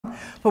one.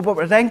 But what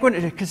we're then going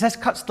to do, because this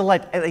cuts the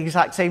lid at the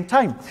exact same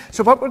time,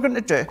 so what we're going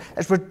to do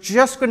is we're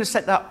just going to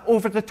sit that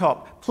over the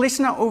top.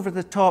 Placing that over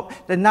the top,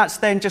 then that's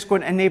then just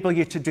going to enable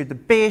you to do the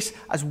base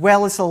as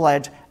well as the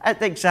lid at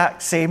the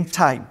exact same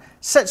time.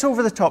 Sits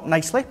over the top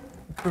nicely.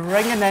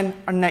 Bringing in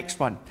our next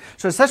one.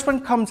 So as this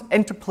one comes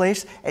into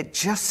place, it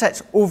just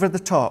sits over the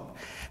top.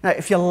 Now,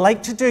 if you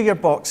like to do your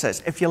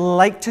boxes, if you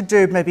like to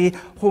do maybe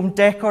home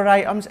decor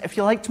items, if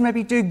you like to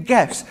maybe do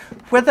gifts,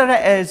 whether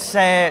it is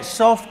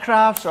soft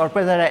crafts or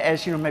whether it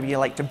is, maybe you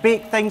like to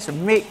bake things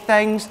and make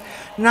things,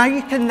 now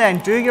you can then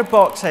do your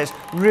boxes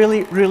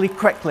really, really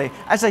quickly.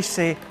 As I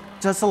say,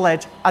 does the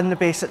lid and the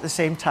base at the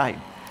same time.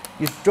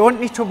 You don't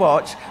need to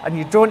watch and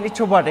you don't need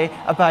to worry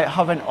about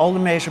having all the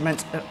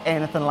measurements or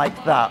anything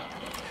like that.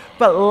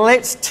 But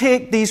let's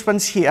take these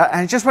ones here,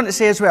 and I just want to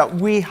say as well,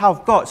 we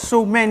have got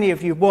so many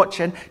of you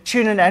watching,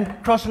 tuning in,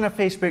 across on our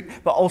Facebook,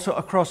 but also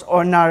across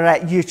on our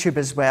YouTube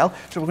as well.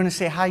 So we're going to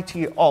say hi to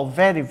you all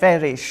very,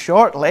 very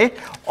shortly,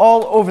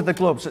 all over the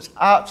globe. So it's an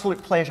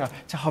absolute pleasure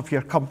to have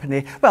your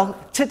company. Well,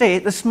 today,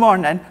 this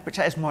morning, which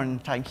is morning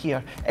time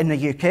here in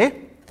the UK.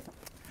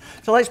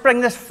 So let's bring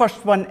this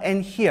first one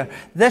in here.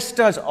 This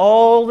does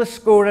all the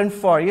scoring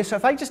for you. So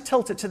if I just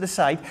tilt it to the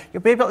side,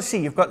 you'll be able to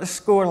see you've got the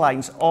score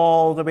lines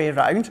all the way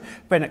around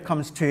when it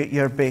comes to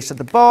your base of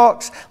the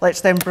box.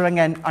 Let's then bring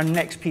in our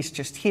next piece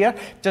just here.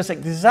 Does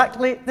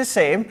exactly the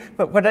same,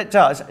 but what it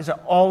does is it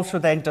also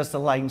then does the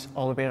lines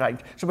all the way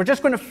around. So we're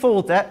just going to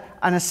fold it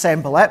and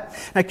assemble it.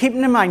 Now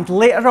keeping in mind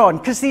later on,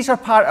 because these are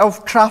part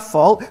of Craft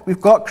Vault, we've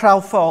got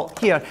Craft Vault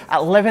here at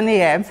 11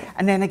 AM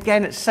and then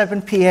again at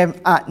 7 PM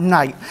at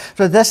night.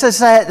 So this is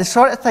the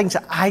sort of things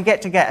that I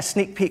get to get a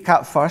sneak peek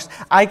at first.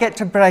 I get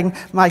to bring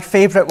my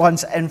favourite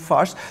ones in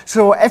first.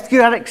 So if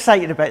you are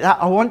excited about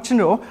that, I want to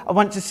know, I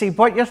want to see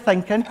what you're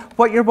thinking,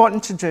 what you're wanting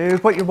to do,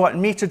 what you're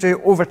wanting me to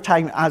do over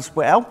time as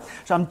well.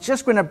 So I'm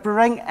just going to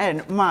bring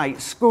in my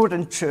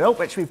scoring tool,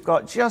 which we've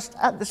got just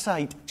at the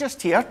side,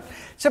 just here.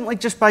 Simply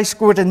just by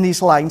scoring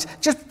these lines,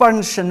 just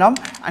burnishing them,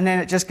 and then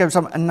it just gives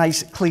them a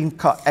nice clean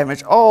cut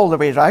image all the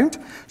way around.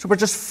 So we're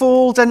just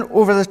folding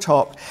over the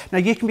top. Now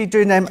you can be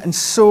doing them in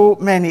so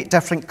many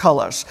different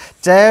colours,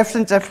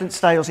 different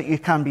styles that you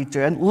can be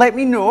doing. Let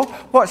me know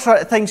what sort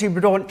of things you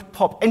would want to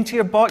pop into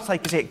your box.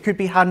 Like I say, it could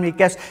be handmade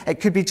gifts, it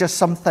could be just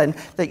something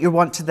that you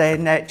want to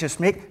then just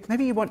make.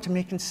 Maybe you want to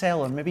make and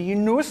sell them. Maybe you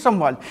know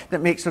someone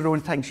that makes their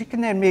own things. You can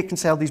then make and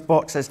sell these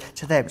boxes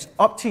to them. It's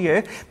up to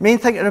you. Main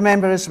thing to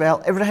remember as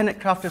well, everything at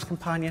Crafters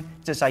Companion,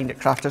 designed at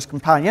Crafters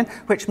Companion,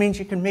 which means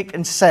you can make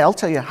and sell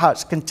to your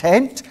heart's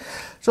content.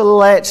 So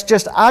let's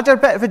just add a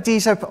bit of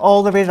adhesive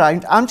all the way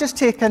around. I'm just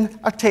taking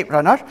a tape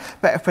runner,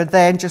 but if we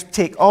then just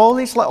take all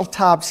these little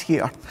tabs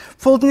here,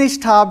 folding these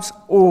tabs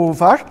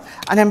over,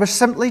 and then we're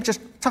simply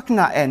just tucking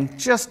that in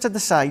just to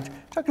the side,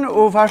 tucking it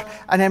over,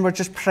 and then we're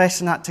just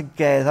pressing that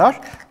together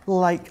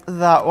like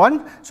that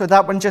one. So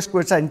that one just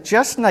goes in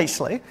just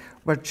nicely.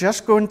 We're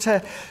just going to,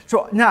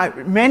 so now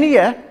many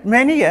of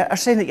you are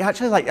saying that you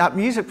actually like that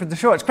music for the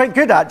show. It's quite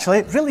good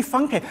actually, really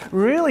funky,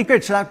 really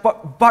good. So that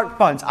Bark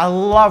Buns, I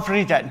love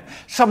reading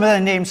some of the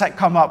names that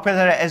come up,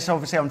 whether it is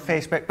obviously on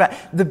Facebook, but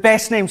the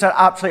best names are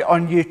absolutely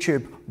on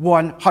YouTube.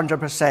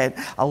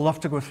 100%. I love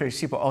to go through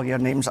see what all your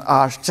names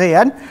are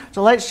saying.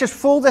 So let's just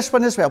fold this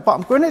one as well. But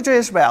I'm going to do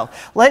as well,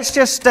 let's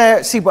just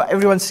see what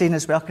everyone's saying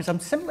as well, because I'm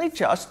simply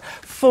just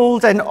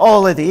folding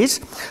all of these.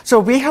 So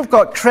we have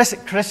got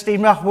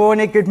Christine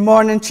Mahoney, good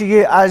morning to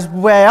you as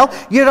well.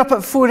 You're up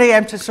at 4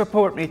 AM to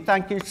support me.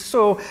 Thank you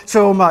so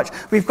much.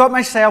 We've got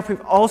myself,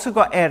 we've also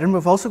got Erin,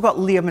 we've also got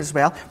Liam as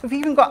well. We've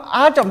even got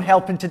Adam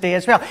helping today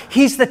as well.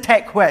 He's the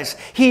tech whiz.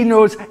 He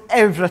knows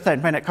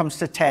everything when it comes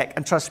to tech.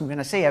 And trust me, when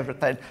I say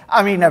everything,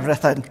 I mean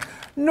everything.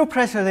 No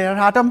pressure there,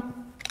 Adam.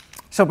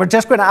 So we're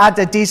just going to add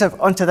the adhesive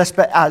onto this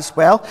bit as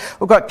well.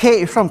 We've got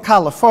Katie from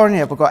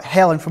California. We've got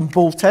Helen from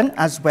Bolton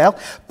as well.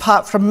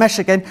 Pat from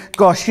Michigan.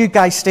 Gosh, you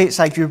guys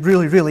stateside, you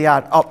really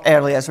are up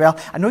early as well.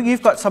 I know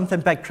you've got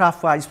something big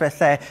craft-wise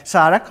with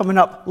Sarah coming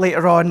up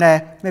later on,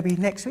 maybe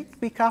next week,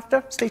 week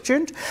after. Stay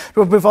tuned.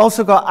 But we've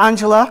also got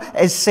Angela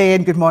is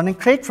saying good morning.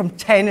 Craig from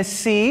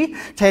Tennessee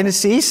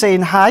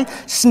saying hi.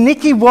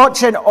 Sneaky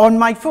watching on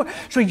my phone.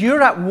 So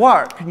you're at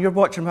work and you're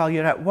watching while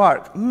you're at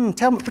work.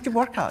 Tell me what you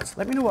work as.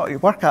 Let me know what you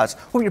work as.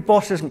 Hope your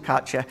boss doesn't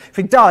catch you. If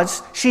he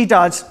does, she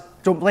does,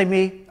 don't blame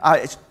me.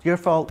 It's your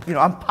fault. You know,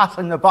 I'm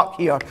passing the buck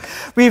here.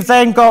 We've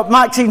then got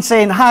Maxine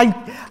saying hi,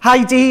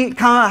 Heidi,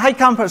 hi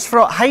campers,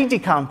 Heidi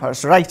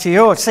campers,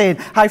 rightio, saying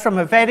hi from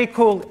a very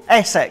cold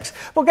Essex.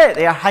 We'll get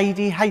there,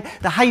 Heidi,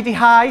 the Heidi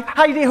hi,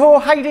 Heidi ho,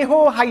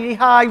 Heidi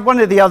hi, one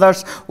of the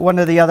others.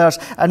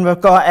 And we've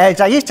got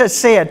Jaita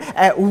saying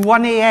at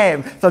 1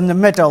 AM from the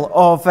middle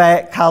of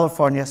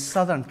California,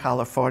 Southern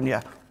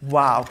California.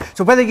 Wow.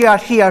 So whether you are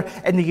here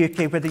in the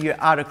UK, whether you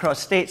are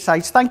across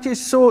statesides, thank you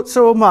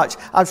so much.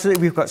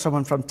 Absolutely, we've got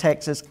someone from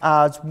Texas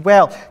as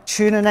well.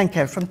 Tuning in,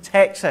 Kev, from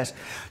Texas.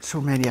 So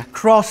many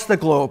across the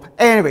globe.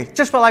 Anyway,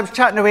 just while I was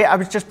chatting away, I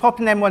was just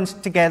popping them ones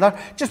together,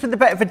 just with a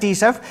bit of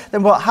adhesive.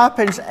 Then what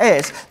happens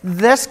is,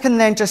 this can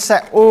then just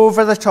sit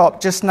over the top,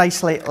 just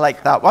nicely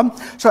like that one.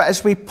 So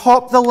as we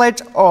pop the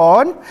lid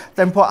on,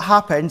 then what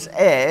happens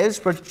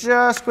is, we're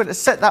just going to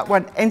sit that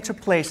one into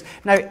place.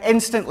 Now,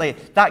 instantly,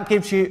 that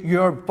gives you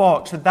your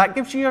box. So that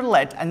gives you your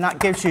lid, and that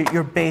gives you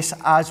your base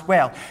as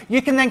well.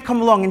 You can then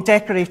come along and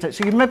decorate it.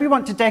 So you maybe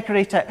want to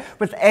decorate it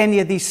with any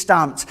of these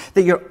stamps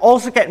that you're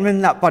also getting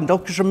in that bundle,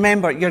 because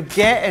remember, you're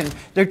getting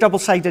their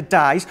double-sided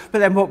dies, but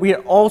then what we're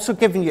also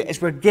giving you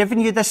is we're giving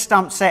you the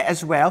stamp set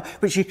as well,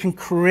 which you can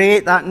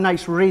create that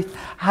nice wreath.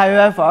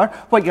 However,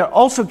 what you're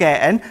also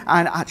getting,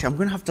 and actually I'm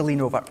going to have to lean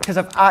over because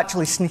I've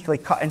actually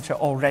sneakily cut into it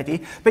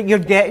already, but you're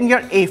getting your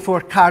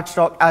A4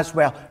 cardstock as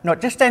well. Not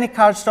just any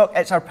cardstock,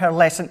 it's our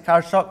pearlescent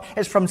cardstock.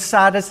 It's from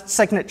Sarah's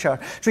Signature.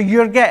 So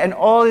you're getting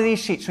all of these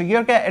sheets. So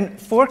you're getting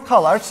 4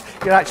 colours.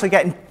 You're actually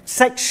getting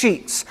 6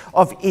 sheets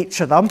of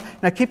each of them.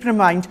 Now, keep in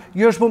mind,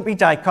 yours won't be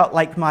die cut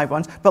like my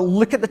ones, but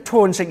look at the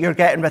tones that you're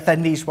getting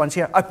within these ones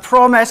here. I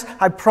promise,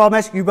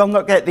 you will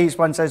not get these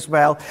ones as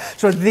well.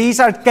 So these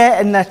are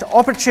getting that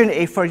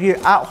opportunity for you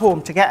at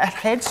home to get a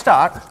head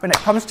start when it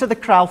comes to the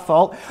craft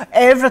vault.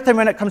 Everything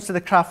when it comes to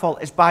the craft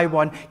vault is buy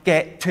one,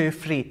 get 2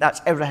 free. That's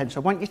everything.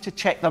 So I want you to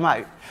check them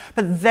out.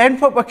 But then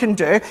what we can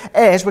do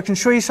is we can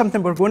show you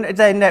something we're going to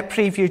then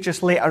preview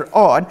just later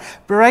on.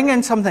 Bring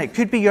in something. It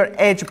could be your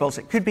edgeables.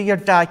 It could be your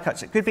die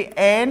cuts. It could be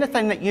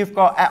anything that you've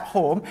got at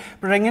home.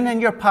 Bringing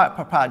in your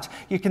paper pads.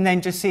 You can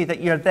then just see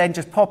that you're then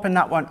just popping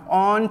that one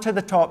onto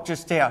the top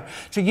just there.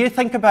 So you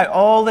think about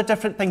all the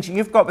different things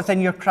you've got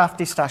within your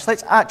crafty stash.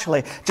 Let's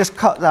actually just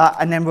cut that,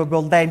 and then we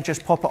will then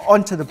just pop it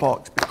onto the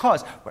box,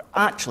 because we're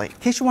actually, in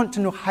case you want to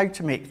know how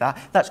to make that,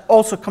 that's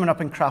also coming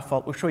up in Craft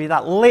Vault. We'll show you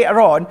that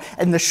later on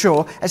in the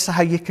show as to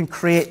how you can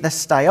create this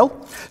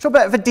style. So a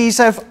bit of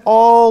adhesive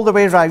all the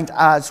way around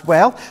as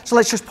well. So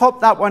let's just pop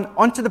that one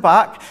onto the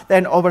back.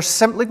 Then all we're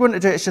simply going to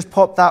do is just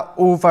pop that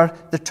over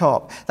the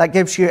top. That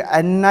gives you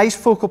a nice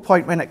focal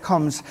point when it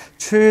comes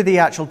to the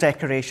actual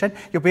decoration.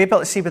 You'll be able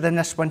to see within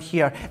this one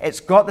here, it's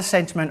got the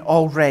sentiment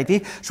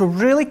already. So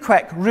really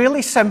quick,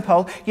 really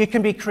simple, you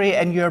can be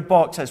creating your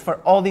boxes for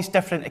all these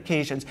different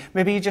occasions.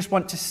 Maybe you just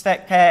want to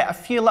stick a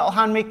few little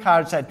handmade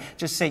cards in,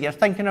 just say you're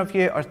thinking of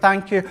you, or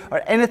thank you,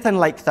 or anything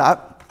like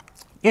that.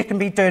 You can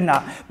be doing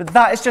that. But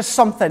that is just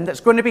something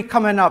that's going to be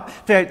coming up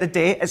throughout the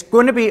day. It's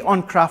going to be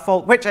on Craft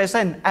Vault, which is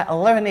in at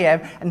 11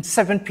 a.m. and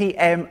 7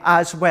 p.m.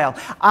 as well.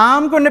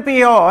 I'm going to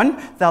be on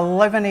the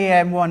 11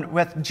 a.m. one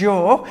with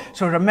Joe.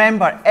 So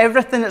remember,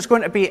 everything that's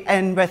going to be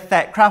in with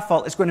Craft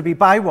Vault is going to be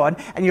buy one,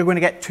 and you're going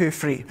to get 2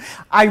 free.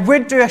 I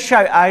would do a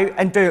shout out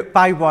and do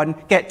buy one,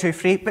 get 2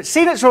 free. But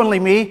seeing it's only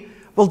me,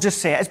 we'll just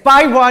say it. It's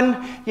buy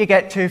one, you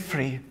get 2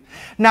 free.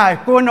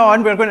 Now, going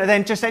on, we're going to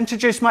then just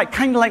introduce my,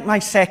 kind of like my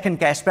second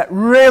guest, but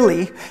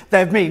really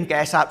the main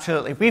guest,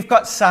 absolutely. We've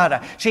got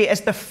Sarah. She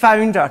is the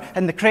founder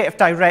and the creative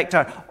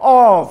director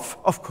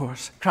of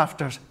course,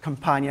 Crafter's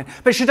Companion.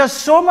 But she does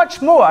so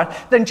much more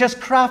than just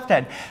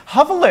crafting.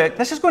 Have a look.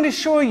 This is going to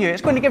show you,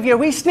 it's going to give you a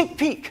wee sneak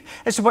peek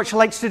as to what she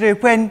likes to do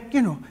when,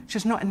 you know,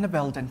 she's not in the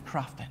building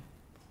crafting.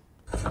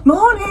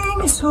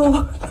 Morning,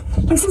 so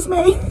this is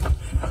me.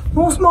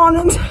 Most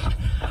mornings,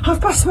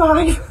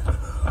 5:30.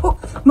 Oh,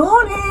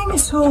 morning,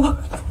 so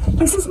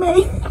this is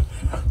me.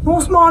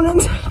 Most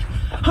mornings,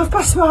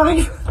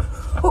 5:30.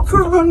 Up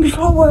for a run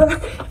before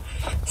work.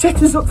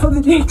 Set us up for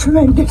the day,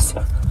 tremendous.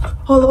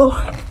 Although,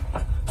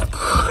 it's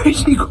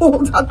pretty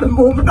cold at the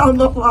moment, I'm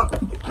not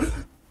laughing.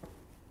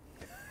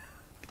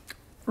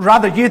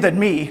 Rather you than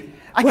me.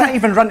 I can't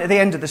even run to the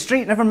end of the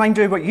street, never mind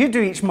doing what you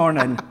do each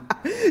morning.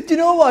 Do you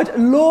know what?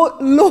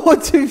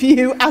 Loads of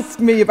you ask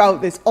me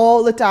about this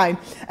all the time.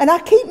 And I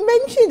keep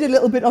mentioning it a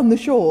little bit on the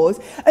shows.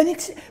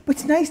 But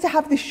it's nice to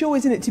have this show,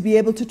 isn't it? To be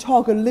able to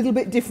talk a little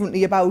bit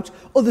differently about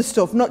other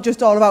stuff, not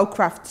just all about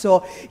craft.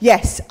 So,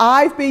 yes,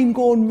 I've been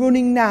going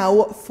running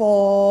now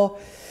for...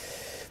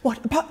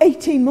 about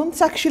 18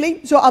 months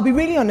actually. So I'll be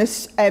really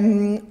honest,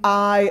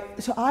 I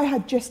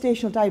had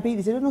gestational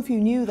diabetes. I don't know if you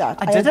knew that.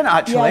 I didn't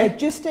actually. Yeah, I had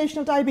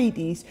gestational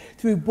diabetes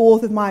through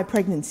both of my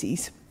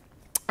pregnancies.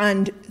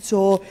 And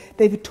so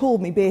they've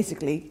told me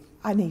basically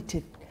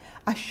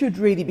I should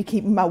really be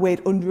keeping my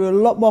weight under a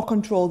lot more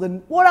control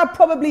than what I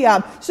probably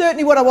am.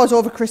 Certainly what I was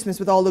over Christmas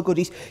with all the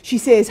goodies. She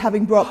says,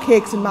 having brought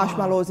cakes and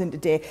marshmallows in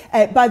today.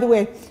 By the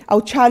way,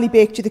 our Charlie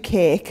baked you the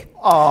cake.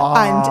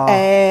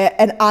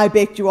 And I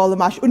baked you all the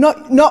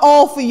marshmallows. Not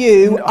all for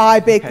you, no, I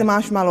baked the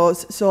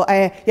marshmallows. So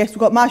yes, we've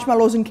got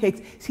marshmallows and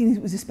cakes. Seeing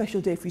it was a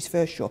special day for his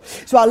first show.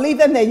 So I'll leave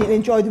them there, you can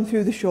enjoy them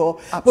through the show.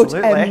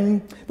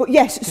 Absolutely. But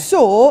yes,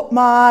 so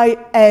my...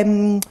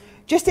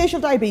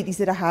 gestational diabetes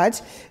that I had,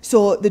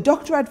 so the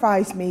doctor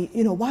advised me,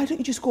 you know, why don't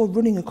you just go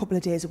running a couple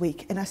of days a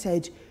week? And I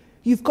said,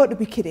 You've got to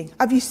be kidding.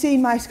 Have you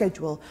seen my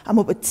schedule? I'm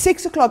up at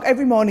 6 o'clock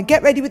every morning,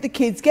 get ready with the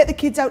kids, get the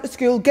kids out of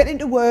school, get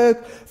into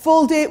work,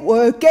 full day at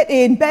work, get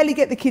in, barely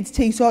get the kids'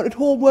 tea sorted,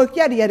 homework,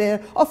 yada,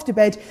 yada, off to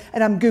bed,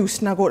 and I'm goosed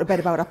and I go to bed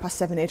about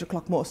 7:30, 8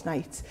 o'clock most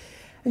nights.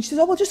 And she says,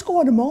 oh, well, just go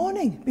on the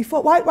morning.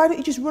 Why don't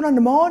you just run on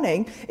the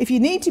morning? If you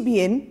need to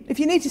be in, if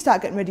you need to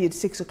start getting ready at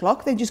 6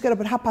 o'clock, then just get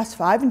up at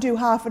 5:30 and do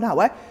half an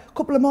hour, a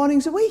couple of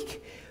mornings a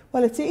week.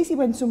 Well, it's easy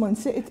when someone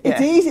says,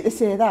 it's easy to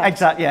say that.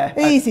 Exactly, yeah.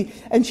 Easy.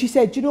 And she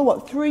said, do you know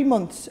what, 3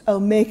 months I'll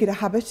make it a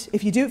habit.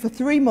 If you do it for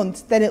 3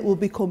 months, then it will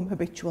become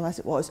habitual as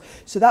it was.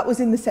 So that was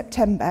in the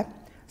September,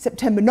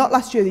 not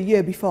last year, the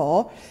year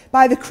before.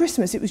 By the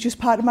Christmas, it was just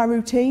part of my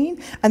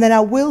routine. And then I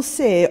will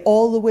say,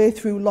 all the way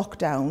through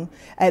lockdown,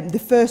 the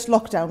first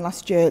lockdown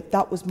last year,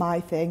 that was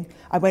my thing.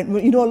 I went,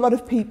 you know, a lot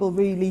of people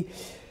really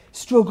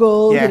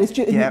struggle,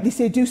 they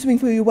say do something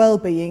for your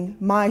well-being.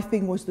 My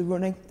thing was the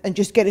running and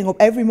just getting up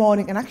every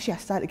morning, and actually I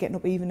started getting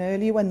up even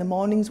earlier when the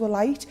mornings were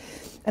light,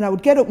 and I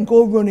would get up and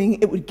go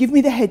running. It would give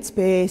me the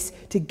headspace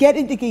to get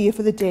into gear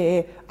for the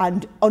day,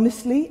 and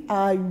honestly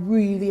I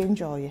really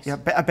enjoy it. Yeah,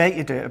 I bet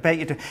you do, I bet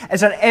you do.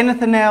 Is there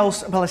anything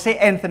else, well I say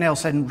anything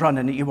else in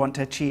running that you want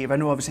to achieve? I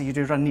know obviously you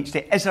do run each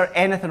day. Is there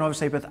anything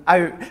obviously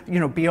without, you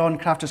know, beyond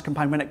Crafters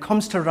Companion when it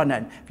comes to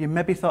running? Have you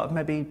maybe thought of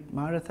maybe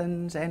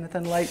marathons,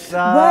 anything like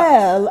that?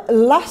 Well,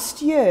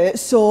 last year,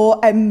 so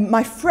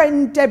my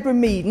friend Deborah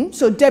Meaden,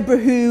 so Deborah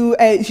who,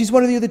 she's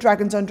one of the other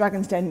dragons on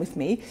Dragon's Den with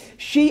me,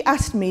 she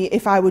asked me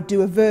if I would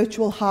do a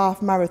virtual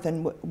half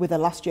marathon with her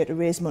last year to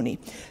raise money.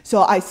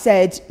 So I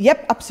said,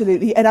 yep,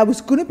 absolutely. And I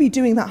was going to be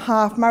doing that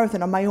half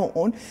marathon on my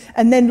own.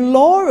 And then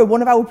Laura,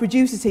 one of our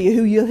producers here,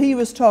 who you'll hear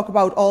us talk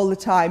about all the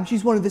time,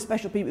 she's one of the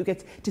special people who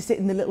gets to sit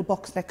in the little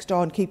box next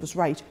door and keep us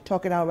right,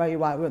 talking our way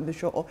while we're on the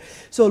show.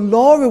 So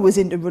Laura was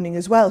into running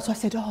as well. So I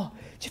said, oh,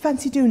 do you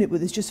fancy doing it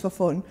with us just for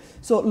fun?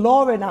 So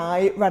Laura and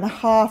I ran a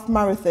half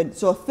marathon,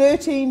 so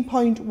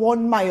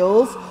 13.1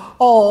 miles,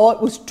 or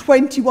it was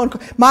 21.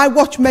 My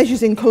watch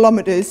measures in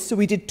kilometres, so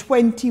we did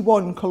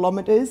 21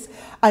 kilometres,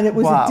 and it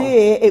was a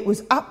day, it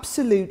was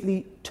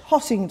absolutely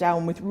tossing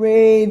down with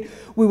rain.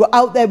 We were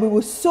out there, we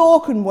were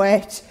soaking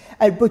wet,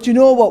 but you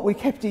know what, we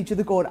kept each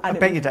other going, and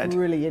it was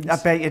brilliant. I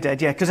bet you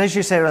did, yeah, because as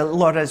you say,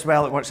 Laura as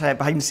well, it works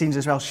behind the scenes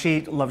as well,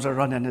 she loves her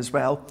running as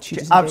well. She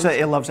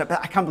absolutely loves it,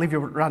 but I can't believe you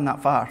ran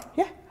that far.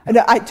 Yeah. And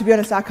to be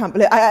honest, I can't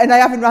believe, and I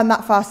haven't ran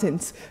that far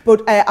since.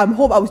 But I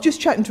was just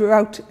chatting to her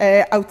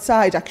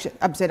outside. Actually,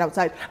 I'm saying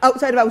outside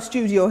of our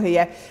studio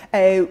here.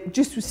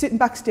 Just was sitting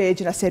backstage,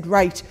 and I said,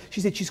 right.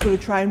 She said she's going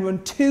to try and run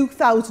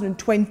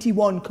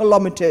 2,021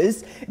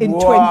 kilometres in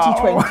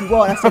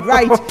 2021. I said,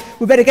 right,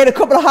 we better get a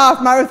couple of half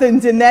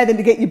marathons in there then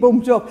to get you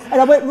bumped up. And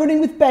I went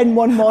running with Ben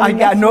one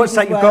morning. I noticed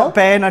that you've got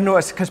Ben. I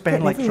noticed because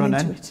Ben likes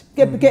running.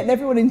 Getting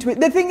everyone into it.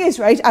 The thing is,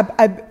 right,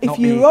 if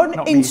you're on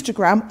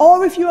Instagram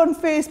or if you're on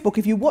Facebook,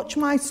 if you watch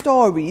my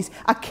stories,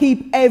 I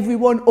keep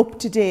everyone up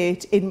to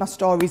date in my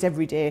stories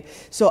every day.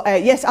 So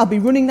yes, I'll be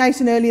running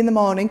nice and early in the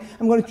morning.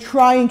 I'm going to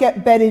try and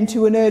get Ben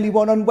into an early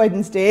one on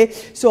Wednesday.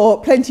 So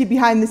plenty of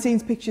behind the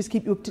scenes pictures,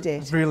 keep you up to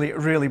date. Really,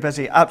 really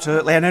busy,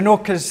 absolutely. And I know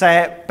because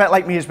a bit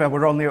like me as well,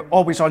 we're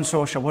always on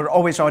social, we're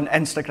always on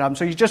Instagram.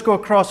 So you just go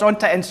across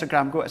onto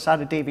Instagram, go to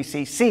Sarah Davies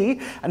CC,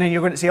 and then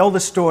you're going to see all the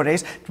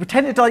stories. We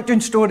tend to like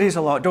doing stories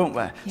a lot, don't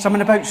we? Yeah.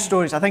 Something about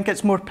stories. I think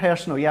it's more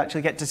personal. You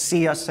actually get to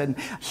see us and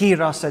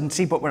hear us and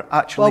see what we're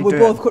actually doing.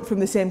 Well, we're both cut from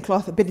the same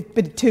cloth. A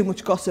bit too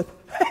much gossip.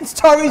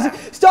 Stories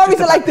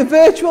are like the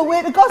virtual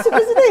way to gossip,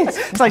 isn't it?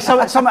 It's like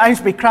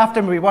sometimes we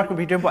crafting, we work,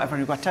 we doing whatever,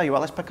 and we've got to tell you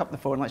what, let's pick up the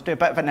phone, let's do a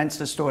bit of an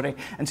Insta story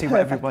and see what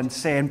everyone's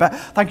saying. But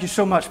thank you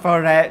so much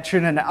for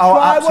tuning in. Oh,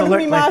 try absolutely.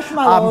 One of my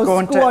marshmallows. Go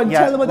on,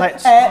 tell them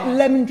what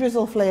lemon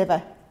drizzle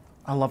flavour.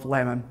 I love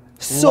lemon.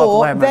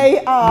 So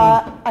they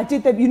are, I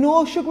did them, you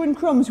know Sugar and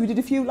Crumbs, we did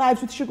a few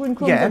lives with Sugar and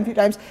Crumbs a few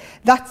times.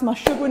 That's my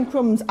Sugar and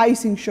Crumbs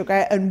icing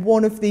sugar and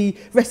one of the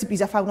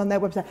recipes I found on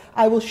their website.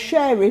 I will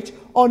share it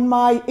on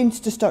my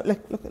Insta story.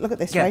 Look at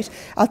this, right?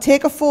 I'll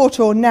take a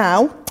photo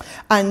now,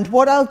 and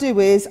what I'll do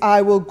is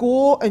I will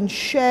go and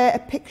share a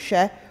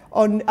picture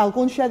I'll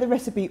go and share the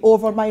recipe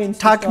over on my Insta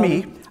Tag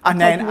me, and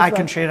then I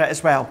can share it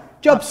as well.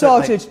 Job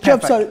sorted,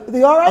 job sorted. Are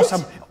they all right?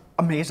 Awesome.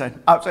 Amazing,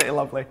 absolutely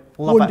lovely.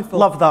 Love Wonderful. It.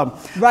 Love them.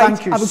 Right,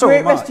 Thank you have so a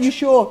great much. rest of your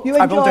show. You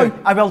enjoy.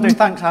 I will do.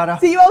 Thanks, Sarah.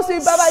 See you all soon.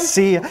 Bye-bye.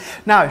 See you.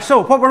 Now,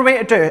 so what we're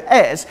going to do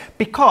is,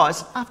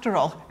 because after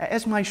all, it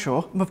is my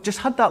show, we've just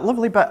had that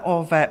lovely bit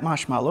of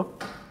marshmallow.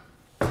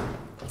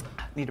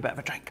 Need a bit of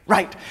a drink.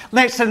 Right,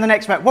 let's in the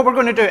next bit. What we're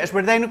going to do is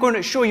we're then going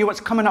to show you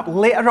what's coming up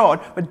later on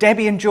with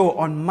Debbie and Joe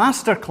on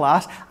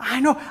Masterclass. I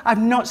know,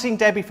 I've not seen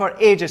Debbie for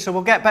ages, so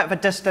we'll get a bit of a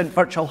distant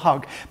virtual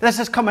hug. But this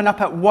is coming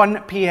up at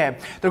 1 p.m.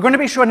 They're going to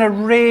be showing a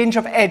range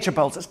of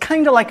edibles. It's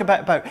kind of like a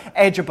bit about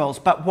edibles,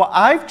 but what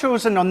I've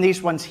chosen on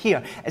these ones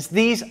here is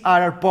these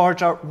are our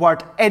border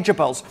word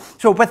edibles.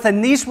 So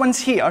within these ones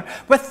here,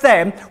 with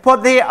them,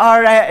 what they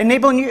are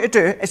enabling you to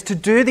do is to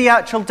do the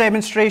actual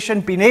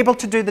demonstration, being able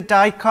to do the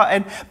die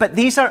cutting, but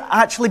these are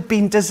actually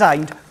being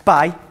designed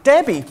by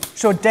Debbie.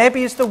 So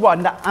Debbie is the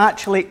one that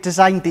actually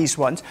designed these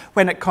ones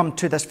when it comes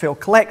to this full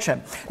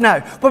collection. Now,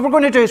 what we're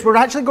going to do is we're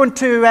actually going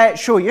to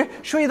show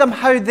you them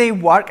how they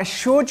work. I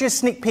showed you a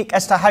sneak peek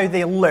as to how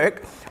they look.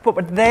 What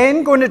we're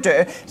then going to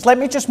do is let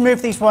me just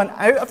move these one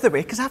out of the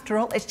way, because after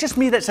all, it's just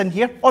me that's in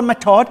here on my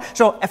Todd.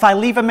 So if I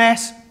leave a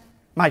mess,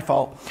 my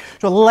fault.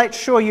 So let's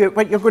show you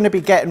what you're going to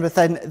be getting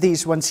within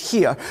these ones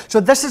here. So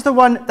this is the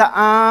one that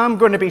I'm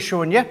going to be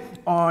showing you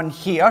on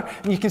here,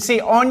 and you can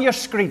see on your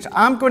screens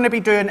I'm going to be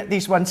doing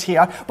these ones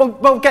here.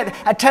 We'll get,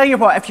 I tell you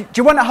what, do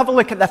you want to have a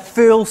look at the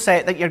full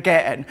set that you're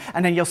getting,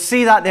 and then you'll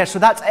see that there. So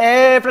that's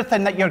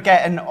everything that you're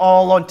getting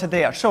all onto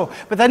there. So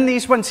within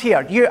these ones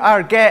here, you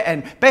are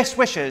getting best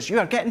wishes, you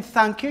are getting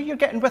thank you, you're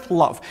getting with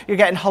love, you're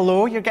getting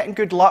hello, you're getting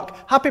good luck,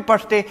 happy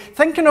birthday,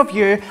 thinking of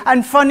you,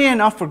 and funny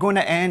enough, we're going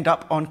to end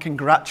up on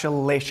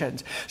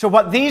congratulations. So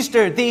what these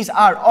do, these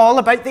are all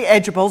about the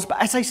edgeables, but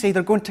as I say,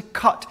 they're going to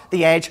cut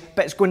the edge,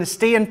 but it's going to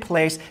stay in place.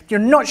 If you're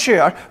not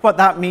sure what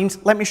that means,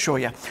 let me show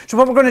you. So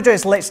what we're going to do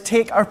is let's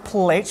take our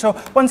plate. So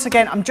once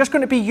again, I'm just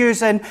going to be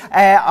using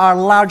our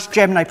large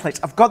Gemini plates.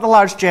 I've got the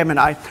large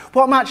Gemini.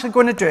 What I'm actually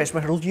going to do is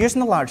we're using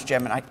the large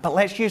Gemini, but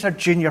let's use our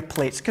junior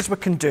plates because we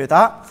can do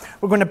that.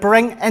 We're going to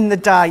bring in the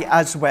die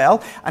as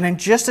well, and then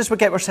just as we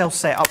get ourselves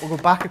set up, we'll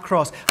go back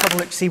across, have a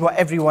look, see what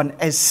everyone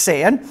is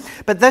saying.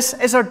 But this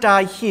is our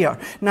die here.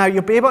 Now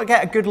you'll be able to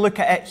get a good look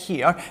at it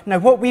here. Now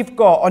what we've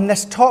got on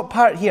this top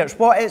part here is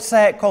what it's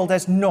called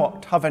as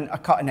not having a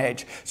cutting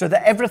edge. So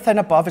that everything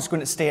above is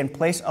going to stay in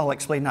place. I'll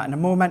explain that in a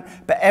moment,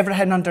 but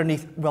everything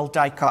underneath will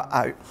die cut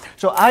out.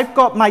 So I've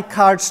got my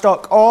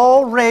cardstock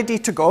all ready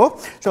to go.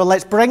 So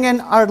let's bring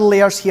in our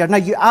layers here. Now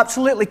you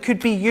absolutely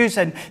could be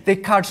using the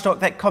cardstock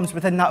that comes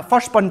within that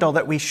first bundle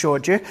that we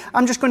showed you.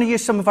 I'm just going to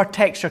use some of our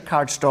texture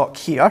cardstock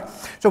here.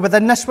 So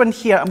within this one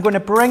here, I'm going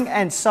to bring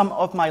in some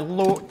of my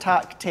low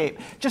tack tape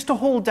just to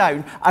hold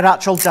down our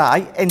actual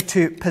die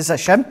into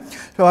position.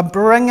 So I'm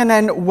bringing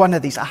in one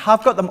of these. I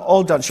have got them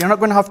all done, so you're not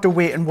going to have to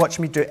wait and watch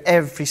me do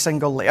every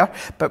single layer,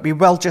 but we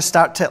will just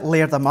start to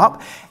layer them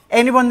up.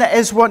 Anyone that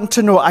is wanting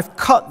to know, I've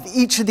cut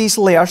each of these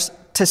layers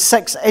to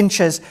 6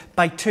 inches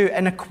by 2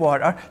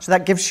 1/4, so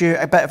that gives you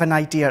a bit of an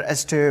idea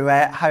as to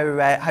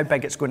how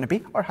big it's going to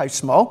be or how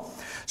small.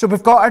 So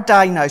we've got our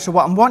die now. So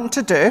what I'm wanting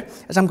to do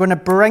is I'm going to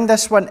bring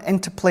this one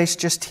into place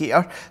just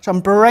here. So I'm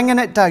bringing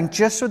it down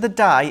just so the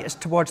die is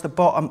towards the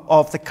bottom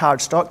of the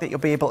cardstock that you'll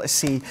be able to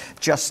see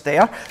just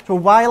there. So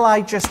while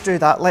I just do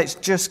that, let's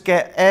just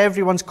get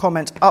everyone's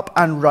comments up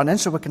and running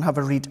so we can have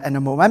a read in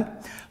a moment.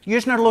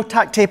 Using our low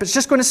tack tape, it's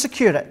just going to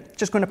secure it.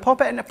 Just going to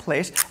pop it into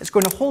place. It's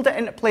going to hold it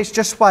into place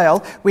just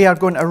while we are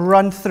going to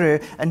run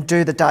through and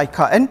do the die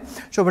cutting.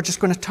 So we're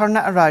just going to turn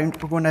it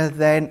around. We're going to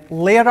then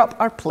layer up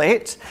our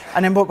plate,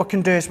 and then what we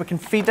can do is we can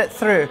feed it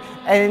through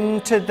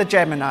into the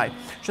Gemini.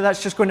 So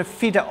that's just going to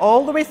feed it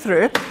all the way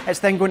through. It's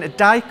then going to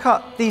die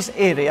cut these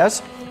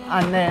areas,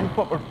 and then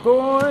what we're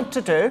going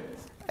to do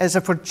is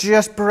if we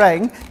just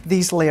bring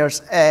these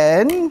layers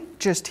in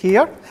just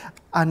here,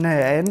 and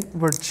then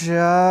we're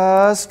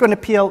just going to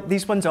peel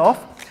these ones off.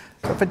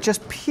 So if I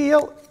just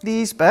peel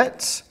these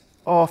bits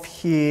off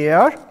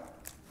here,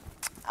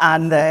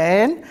 and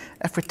then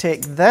if we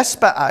take this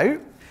bit out,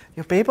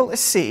 you'll be able to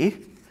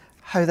see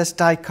how this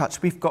die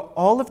cuts. We've got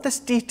all of this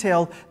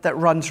detail that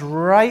runs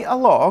right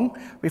along.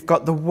 We've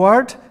got the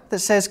word that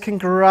says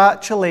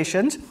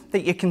congratulations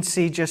that you can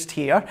see just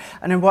here.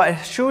 And then what it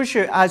shows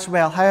you as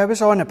well, how I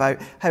was on about,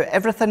 how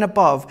everything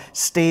above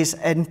stays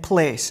in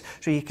place.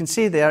 So you can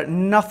see there,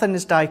 nothing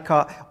is die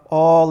cut.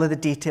 All of the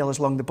detail is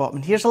along the bottom.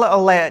 And here's a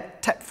little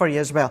tip for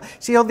you as well.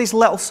 See all these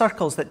little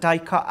circles that die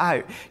cut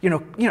out? You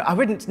know, I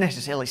wouldn't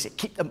necessarily say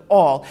keep them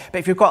all, but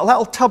if you've got a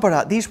little tub of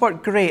that, these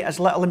work great as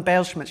little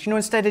embellishments. You know,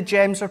 instead of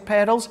gems or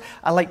pearls,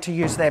 I like to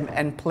use them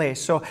in place.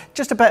 So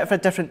just a bit of a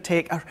different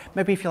take, or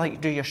maybe if you like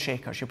to do your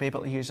shakers, you'll be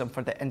able to use them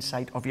for the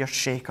inside of your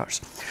shakers.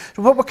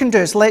 So what we can do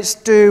is let's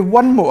do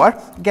one more.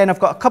 Again, I've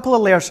got a couple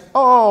of layers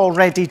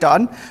already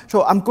done.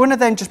 So I'm going to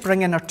then just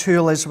bring in our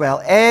tool as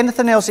well.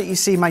 Anything else that you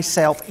see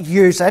myself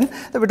using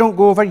that we don't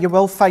go over, you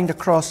will find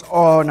across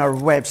on our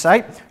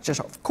website, which is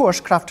of course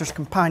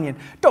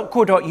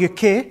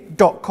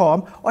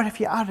crafterscompanion.co.uk.com, or if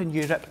you are in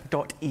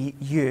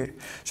Europe.eu.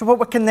 So what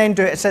we can then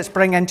do is let's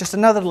bring in just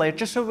another layer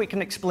just so we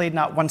can explain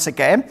that once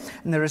again.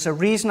 And there is a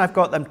reason I've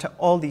got them to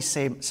all these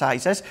same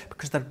sizes,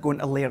 because they're going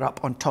to layer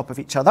up on top of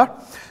each other.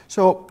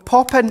 So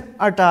popping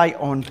our die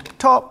on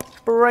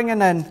top,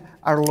 bringing in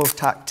our low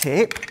tack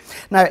tape.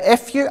 Now,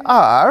 if you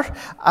are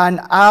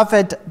an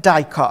avid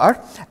die cutter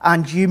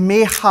and you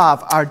may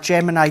have our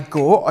Gemini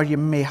Go or you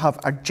may have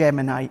our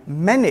Gemini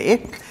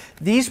Mini,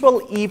 these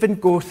will even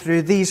go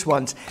through these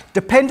ones.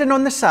 Depending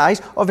on the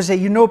size, obviously,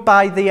 you know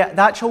by the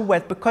actual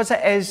width, because it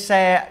is 2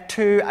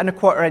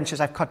 1/4 inches,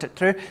 I've cut it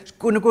through, it's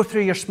going to go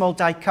through your small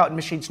die cutting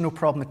machines, no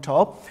problem at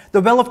all. They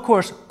will, of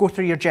course, go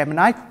through your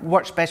Gemini,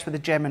 works best with the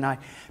Gemini.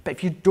 But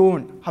if you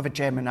don't have a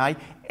Gemini,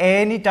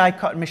 any die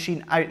cutting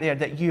machine out there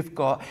that you've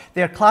got.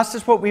 They're classed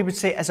as what we would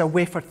say as a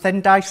wafer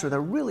thin die, so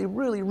they're really,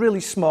 really, really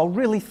small,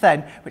 really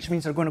thin, which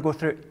means they're going to go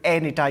through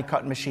any die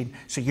cutting machine,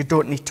 so you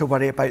don't need to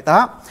worry about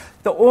that.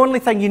 The only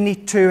thing you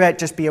need to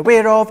just be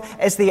aware of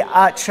is the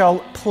actual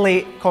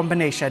plate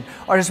combination,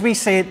 or as we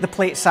say, the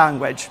plate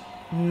sandwich.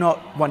 Not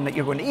one that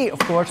you're going to eat, of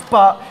course,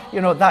 but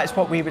you know, that is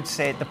what we would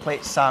say, the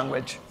plate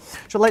sandwich.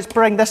 So let's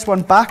bring this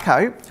one back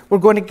out. We're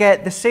going to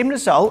get the same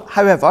result.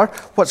 However,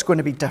 what's going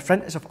to be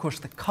different is, of course,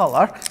 the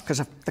colour, because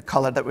of the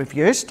colour that we've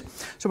used.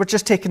 So we're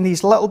just taking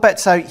these little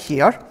bits out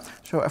here.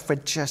 So if we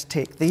just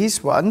take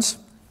these ones.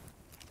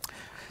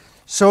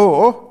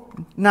 So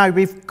now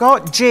we've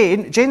got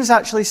Jane. Jane's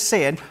actually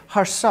saying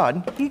her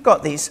son, he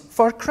got these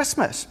for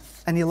Christmas,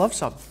 and he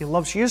loves them. He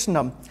loves using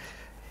them.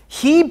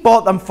 He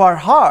bought them for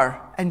her,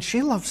 and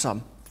she loves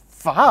them.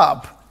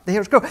 Fab. There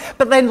we go.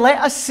 But then let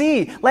us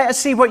see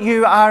what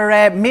you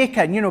are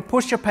making. You know,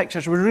 post your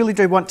pictures. We really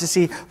do want to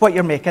see what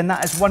you're making.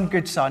 That is one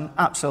good son,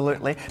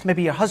 absolutely.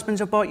 Maybe your husbands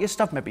have bought you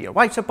stuff. Maybe your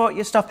wives have bought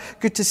you stuff.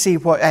 Good to see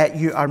what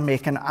you are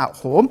making at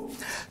home.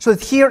 So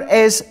here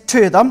is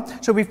 2 of them.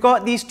 So we've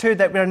got these 2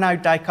 that we're now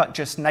die cut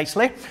just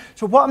nicely.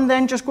 So what I'm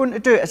then just going to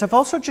do is I've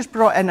also just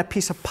brought in a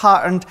piece of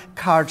patterned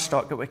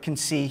cardstock that we can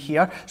see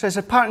here. So it's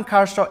a patterned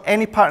cardstock.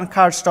 Any patterned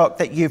cardstock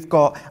that you've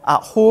got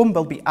at home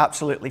will be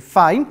absolutely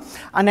fine.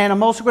 And then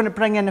I'm also going to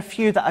bring in a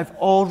few that I've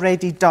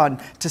already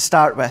done to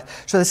start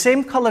with. So the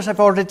same colours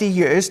I've already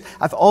used,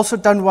 I've also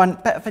done one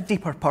bit of a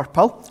deeper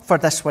purple for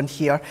this one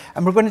here,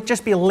 and we're going to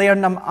just be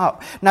layering them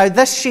up. Now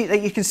this sheet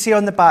that you can see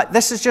on the back,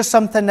 this is just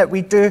something that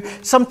we do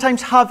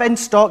sometimes have in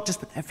stock. Just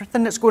with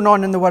everything that's going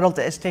on in the world,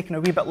 it is taking a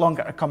wee bit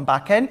longer to come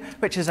back in,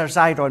 which is our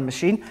Xyron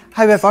machine.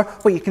 However,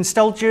 what you can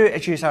still do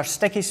is use our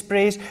sticky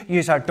sprays,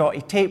 use our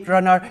dotty tape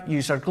runner,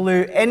 use our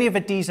glue. Any of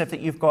adhesive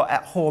that you've got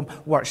at home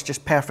works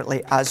just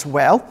perfectly as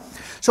well.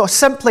 So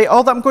simply,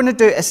 all that I'm going to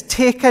do is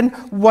take in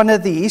one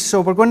of these. So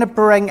we're going to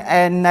bring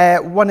in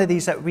one of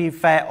these that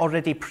we've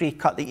already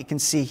pre-cut that you can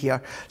see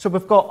here. So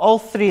we've got all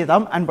 3 of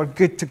them and we're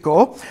good to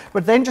go.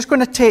 We're then just going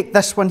to take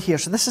this one here.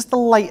 So this is the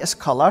lightest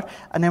colour,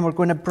 and then we're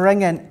going to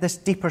bring in this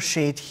deeper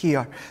shade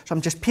here. So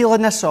I'm just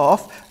peeling this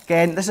off.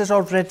 Again, this has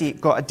already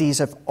got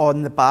adhesive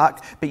on the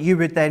back, but you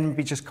would then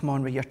maybe just come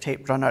on with your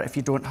tape runner if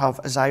you don't have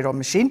a Xyron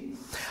machine.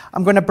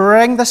 I'm going to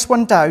bring this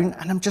one down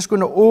and I'm just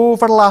going to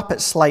overlap it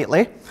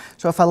slightly.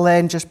 So if I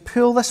then just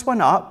pull this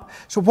one up,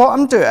 so what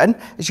I'm doing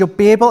is you'll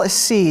be able to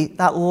see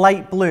that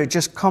light blue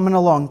just coming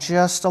along,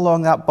 just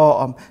along that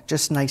bottom,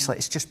 just nicely.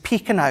 It's just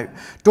peeking out.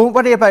 Don't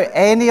worry about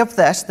any of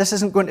this. This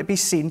isn't going to be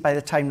seen by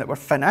the time that we're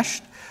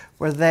finished.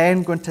 We're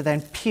then going to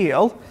then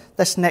peel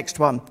this next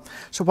one.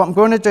 So what I'm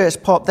going to do is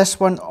pop this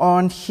one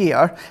on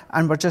here,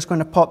 and we're just going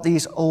to pop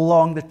these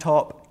along the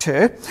top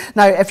too.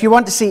 Now, if you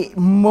want to see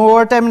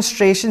more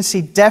demonstrations,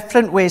 see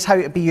different ways how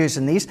to be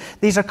using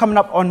these are coming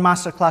up on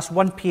Masterclass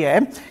 1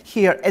 p.m.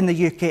 here in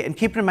the UK. And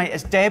keep in mind,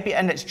 it's Debbie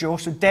and it's Jo.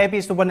 So Debbie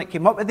is the one that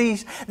came up with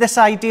this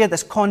idea,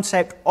 this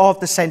concept of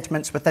the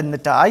sentiments within the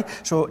die.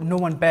 So no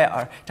one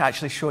better to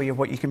actually show you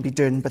what you can be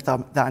doing with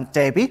them than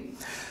Debbie.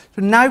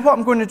 So now what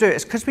I'm going to do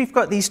is, because we've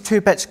got these 2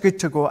 bits good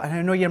to go, and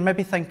I know you're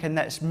maybe thinking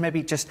that it's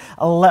maybe just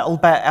a little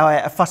bit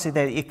fussy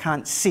there that you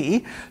can't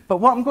see, but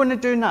what I'm going to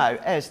do now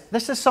is,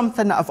 this is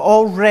something that I've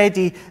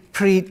already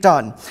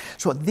pre-done.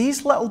 So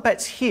these little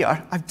bits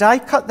here, I've die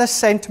cut this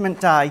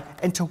sentiment die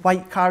into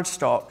white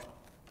cardstock.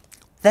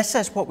 This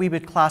is what we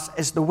would class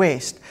as the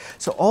waste.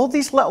 So all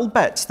these little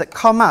bits that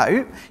come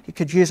out, you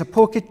could use a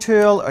pokey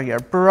tool or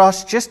your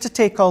brush just to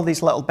take all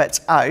these little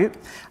bits out.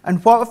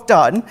 And what I've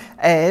done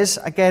is,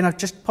 again, I've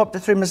just popped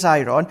it through my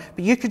Xyron,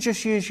 but you could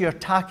just use your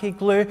tacky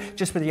glue,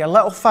 just with your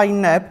little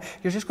fine nib.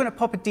 You're just going to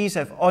pop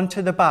adhesive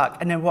onto the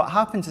back, and then what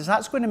happens is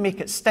that's going to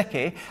make it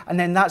sticky, and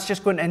then that's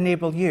just going to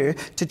enable you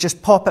to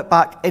just pop it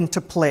back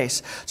into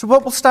place. So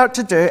what we'll start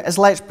to do is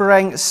let's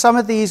bring some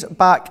of these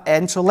back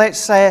in. So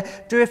let's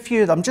do a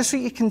few of them, just so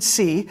you can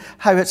see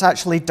how it's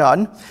actually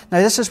done.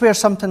 Now this is where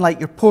something like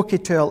your pokey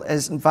tool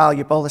is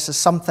invaluable. This is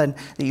something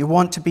that you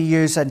want to be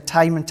using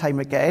time and time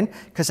again,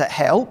 because it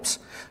helps.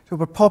 So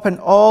we're popping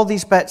all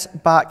these bits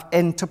back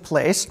into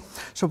place.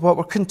 So what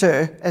we can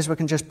do is we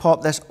can just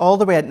pop this all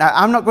the way in. Now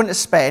I'm not going to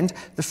spend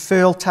the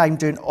full time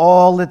doing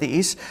all of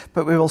these,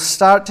 but we will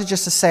start to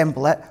just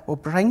assemble it. We'll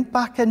bring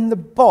back in the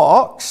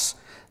box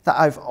that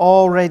I've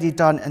already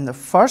done in the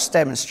first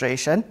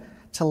demonstration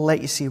to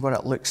let you see what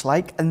it looks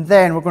like. And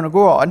then we're going to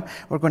go on,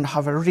 we're going to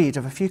have a read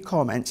of a few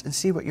comments and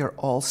see what you're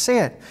all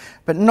saying.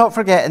 But not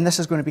forgetting, this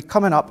is going to be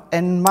coming up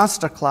in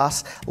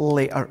Masterclass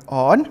later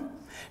on.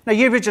 Now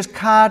you would just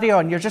carry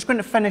on. You're just going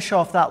to finish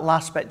off that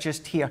last bit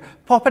just here,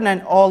 popping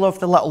in all of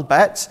the little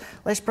bits.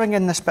 Let's bring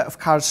in this bit of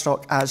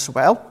cardstock as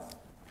well.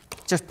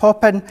 Just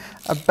pop in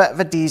a bit of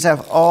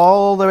adhesive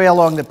all the way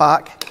along the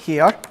back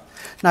here.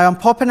 Now I'm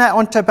popping it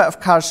onto a bit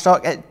of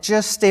cardstock. It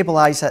just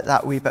stabilises it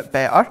that wee bit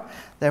better.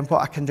 Then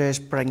what I can do is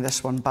bring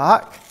this one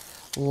back,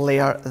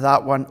 layer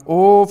that one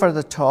over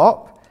the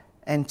top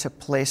into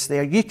place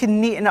there. You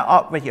can neaten it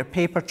up with your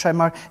paper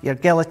trimmer, your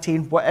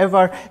guillotine,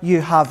 whatever you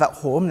have at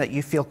home that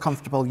you feel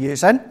comfortable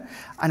using.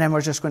 And then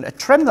we're just going to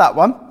trim that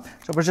one.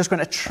 So we're just going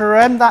to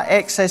trim that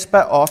excess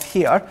bit off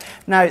here.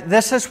 Now,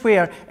 this is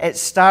where it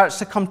starts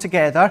to come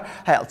together.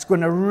 It's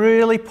going to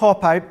really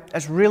pop out.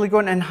 It's really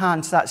going to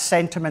enhance that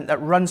sentiment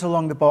that runs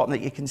along the bottom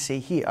that you can see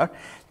here.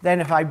 Then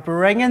if I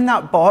bring in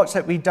that box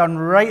that we've done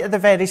right at the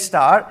very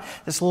start,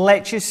 this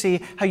lets you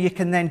see how you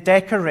can then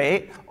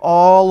decorate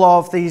all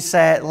of these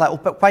little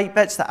white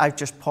bits that I've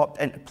just popped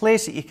into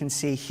place that you can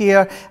see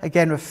here.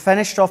 Again, we've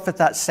finished off with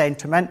that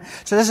sentiment.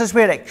 So this is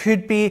where it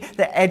could be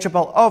the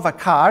edgeable of a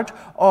card,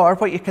 or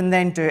what you can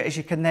then do is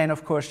you can then,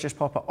 of course, just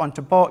pop it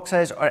onto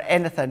boxes or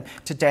anything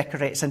to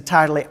decorate. It's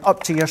entirely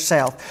up to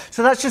yourself.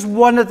 So that's just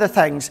one of the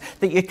things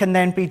that you can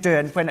then be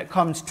doing when it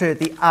comes to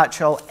the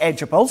actual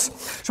edgeables.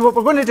 So what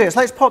we're going to do is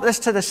let's pop this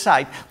to the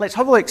side. Let's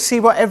have a look, see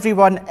what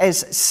everyone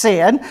is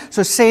saying.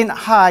 So saying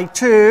hi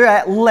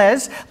to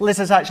Liz. Liz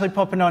is actually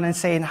popping on and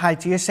saying hi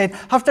to you, saying,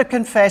 have to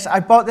confess, I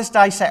bought this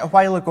die set a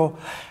while ago.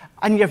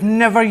 And you've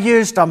never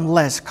used them,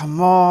 Liz.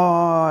 Come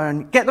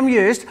on. Get them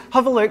used,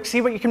 have a look, see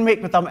what you can make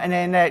with them, and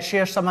then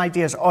share some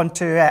ideas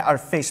onto our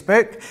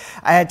Facebook.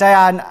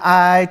 Diane,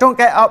 I don't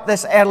get up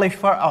this early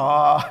for...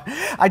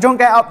 I don't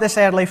get up this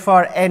early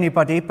for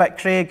anybody, but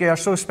Craig, you're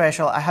so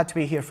special. I had to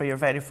be here for your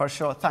very first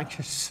show. Thank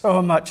you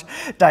so much,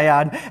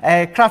 Diane.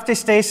 Crafty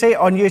Stacey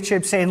on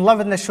YouTube saying,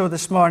 loving the show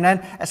this morning.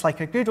 It's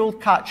like a good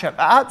old catch-up. It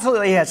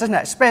absolutely is, isn't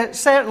it?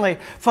 Certainly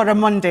for a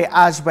Monday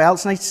as well.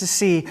 It's nice to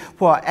see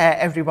what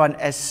everyone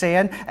is saying.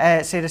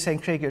 Sarah saying,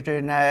 Craig, you're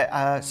doing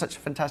such a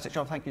fantastic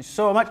job. Thank you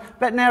so much.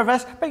 Bit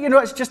nervous, but you know,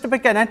 it's just the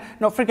beginning.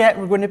 Not forget,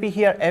 we're going to be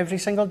here every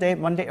single day,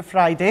 Monday to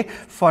Friday,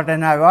 for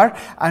an hour.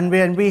 And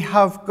then we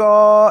have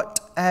got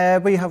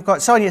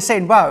Sonia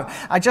saying, wow,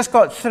 I just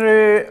got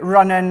through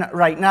running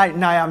right now.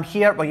 Now I'm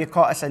here. Well, you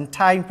caught us in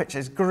time, which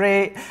is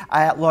great.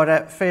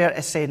 Laura Fair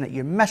is saying that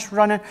you miss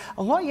running.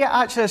 A lot of you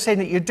actually are saying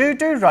that you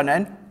do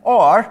running,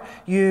 or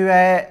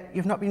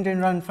you've not been doing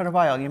running for a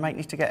while. You might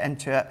need to get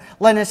into it.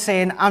 Lynn is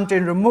saying, I'm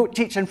doing remote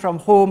teaching from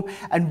home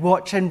and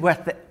watching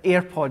with the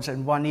AirPods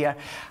in one ear.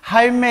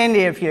 How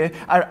many of you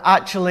are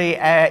actually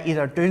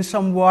either doing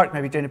some work,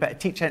 maybe doing a bit of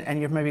teaching, and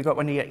you've maybe got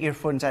one of your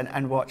earphones in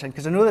and watching?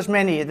 Because I know there's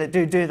many of you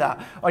that do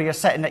that, or you're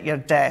sitting at your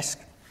desk.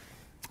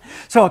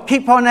 So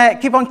keep on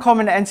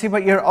commenting and see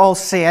what you're all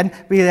saying.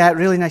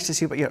 Really nice to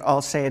see what you're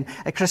all saying.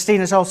 Christine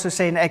is also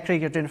saying,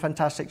 Craig, you're doing a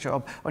fantastic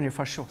job on your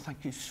first show.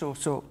 Thank you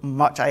so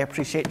much. I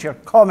appreciate your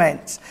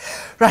comments.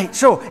 Right,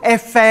 so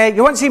if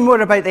you want to see more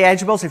about the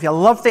edgeables, if you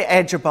love the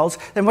edgeables,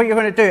 then what you're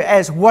going to do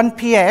is 1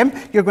 p.m,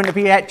 you're going to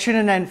be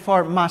tuning in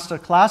for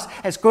masterclass.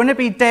 It's going to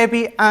be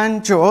Debbie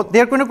and Joe.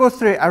 They're going to go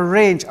through a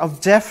range of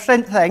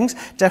different things,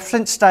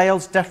 different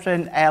styles,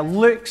 different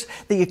looks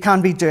that you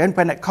can be doing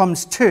when it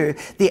comes to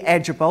the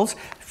edgeables. A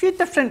few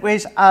different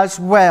ways as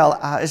well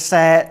as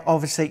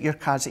obviously your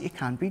cards that you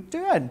can be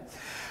doing.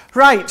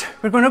 Right,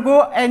 we're going to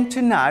go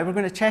into now, we're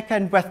going to check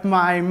in with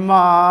my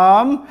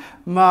mum.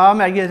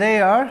 Mum, are you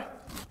there?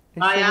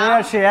 I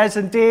am. There she is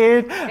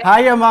indeed.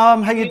 Hiya,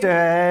 Mum, how you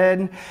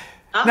doing?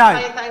 I'm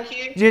fine,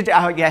 thank you.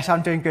 Yes,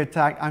 I'm doing good,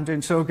 I'm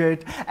doing so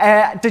good.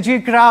 Did you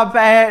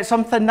grab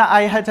something that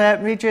I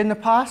had made you in the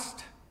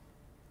past?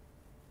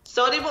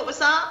 Sorry, what was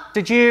that?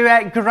 Did you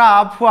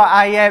grab what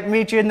I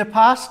made you in the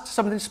past?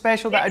 Something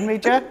special that I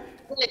made you?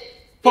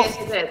 Yes,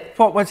 I did.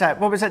 What was it?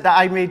 What was it that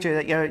I made you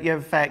that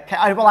you've kept?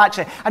 Well,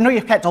 actually, I know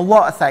you've kept a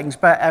lot of things,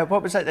 but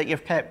what was it that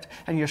you've kept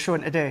and you're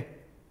showing today?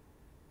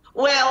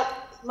 Well,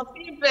 my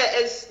favourite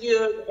is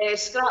your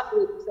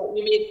scrapbooks that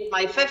you made for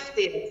my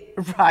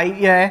 50th. Right,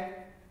 yeah.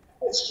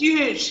 It's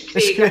huge,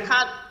 Craig. I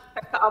can't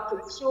pick it up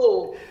and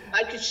show.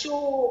 I could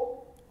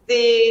show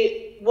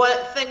the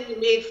thing you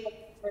made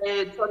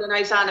for the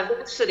nice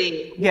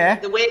anniversary. Yeah.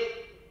 The way.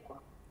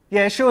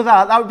 Yeah, show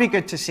that. That would be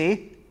good to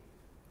see.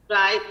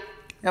 Right.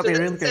 That'd be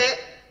really good.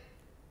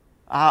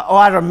 Oh,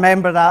 I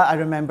remember that. I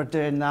remember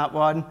doing that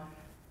one.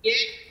 Yeah.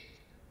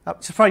 That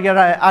was for your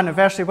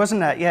anniversary,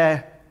 wasn't it?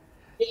 Yeah.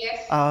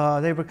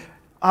 Yes. They were.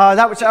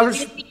 That was. I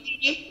was.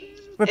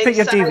 We put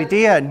your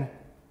DVD in.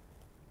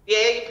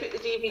 Yeah, you put the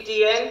DVD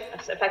in.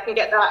 If I can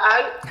get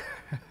that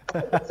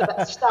out. It's a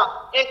bit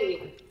stuck.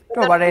 Anyway.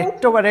 Don't worry.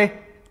 Don't worry.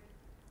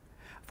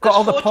 I've got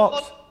all the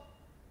pops.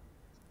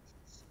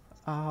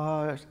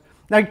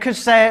 Now,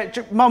 because,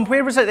 Mum,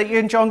 where was it that you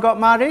and John got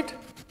married?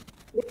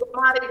 We got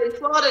married in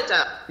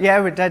Florida.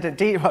 Yeah, we did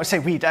indeed. Well, I say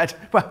we did.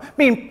 Well,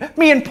 me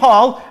and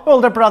Paul,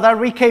 older brother,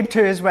 we came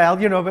too as well,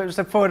 you know, but it was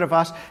the four of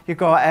us who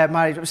got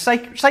married. It was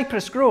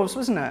Cypress Groves,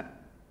 wasn't it?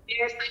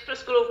 Yeah,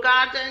 Cypress Grove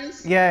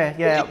Gardens. Yeah,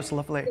 it was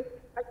lovely.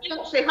 I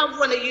actually have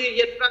one of you,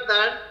 your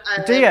brother.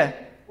 Do you?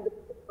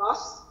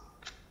 Us.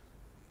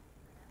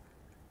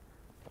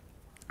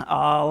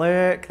 Oh,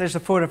 look, there's the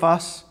four of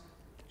us.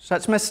 So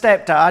that's my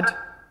stepdad.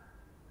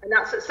 And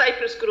that's at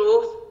Cypress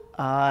Grove.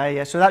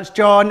 Yeah, so that's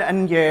John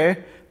and you.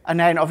 And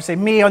then obviously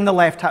me on the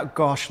left hand.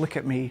 Gosh, look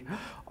at me.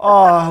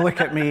 Oh, look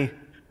at me.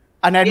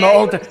 And then my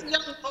older. You were a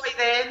young boy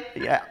then.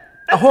 Yeah.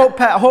 I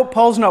hope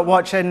Paul's not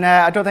watching.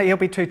 I don't think he'll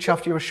be too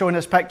chuffed you were showing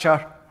his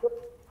picture.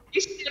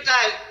 He's still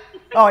out.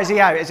 Oh, is he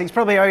out? He's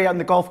probably out on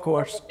the golf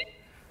course.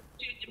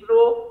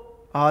 Bro.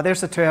 Oh,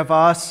 there's the two of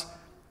us.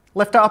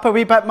 Lift it up a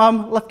wee bit,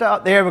 Mum. Lift it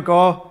up. There we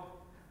go.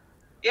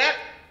 Yep.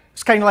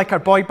 It's kind of like our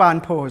boy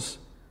band pose.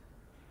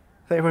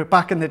 They were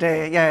back in the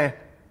day, yeah.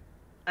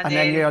 And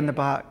then you on the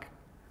back.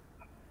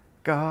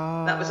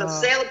 God. That was a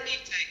celebrating.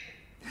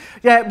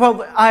 Yeah,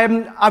 well,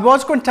 I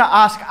was going to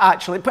ask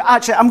actually, but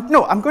actually,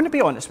 I'm going to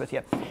be honest with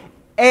you.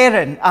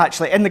 Erin,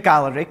 actually, in the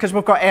gallery, because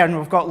we've got Erin,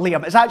 we've got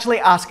Liam, is actually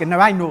asking, now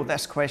I know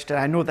this question,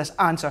 I know this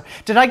answer.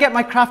 Did I get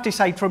my crafty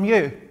side from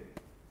you?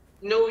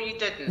 No, you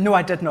didn't. No,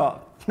 I did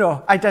not.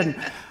 No, I didn't.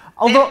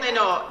 Definitely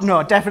not.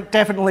 No,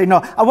 definitely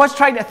not. I was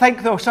trying to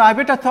think though, so I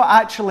would have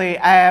thought actually,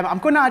 I'm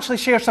going to actually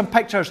share some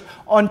pictures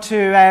onto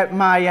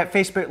my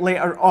Facebook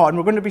later on.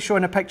 We're going to be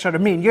showing a picture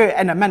of me and you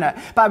in a minute.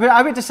 But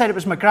I would have said it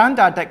was my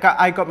granddad that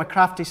I got my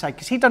crafty side,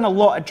 because he'd done a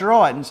lot of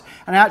drawings,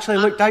 and I actually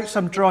looked out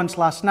some drawings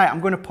last night.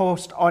 I'm going to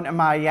post onto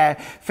my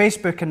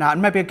Facebook and that,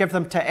 and maybe I'll give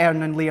them to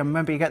Erin and Liam,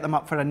 maybe get them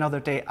up for another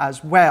day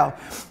as well.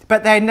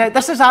 But then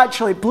this is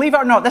actually, believe it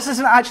or not, this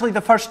isn't actually the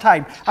first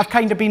time I've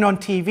kind of been on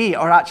TV,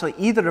 or actually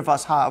either of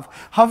us have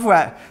we?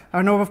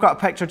 I know we've got a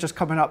picture just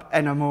coming up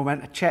in a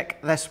moment.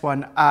 Check this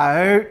one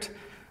out.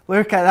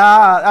 Look at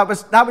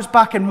that. That was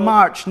back in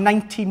March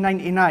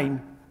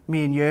 1999,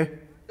 me and you.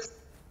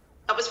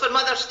 That was for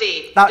Mother's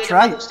Day. That's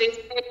right. Mother's Day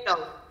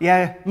special.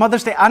 Yeah,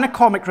 Mother's Day and a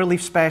comic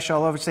relief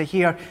special. Obviously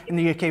here in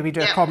the UK we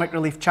do a comic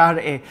relief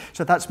charity.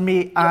 So that's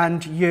me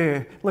and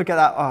you. Look at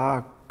that.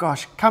 Oh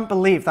gosh, can't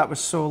believe that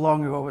was so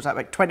long ago. Was that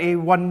like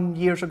 21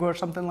 years ago or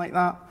something like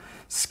that?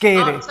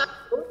 Scary. Oh, it's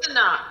more than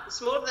that.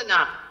 It's more than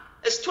that.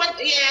 It's 20,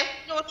 20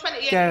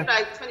 years,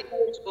 right, 20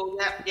 years ago,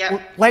 yeah.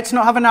 Well, let's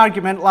not have an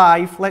argument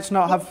live. Let's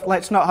not have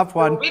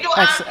one. No, we don't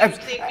argue,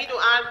 we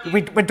don't argue.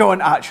 We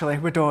don't actually.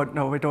 We don't.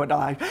 No, we don't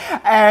live.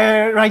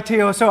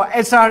 Rightio. So,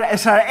 is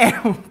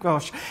there? Oh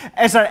gosh,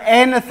 is there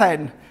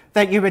anything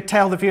that you would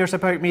tell the viewers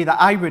about me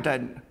that I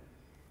wouldn't?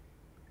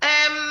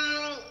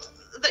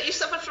 That you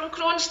suffer from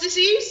Crohn's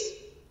disease.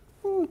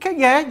 Okay,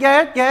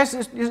 yes.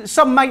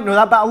 Some might know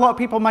that, but a lot of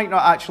people might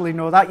not actually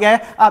know that.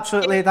 Yeah,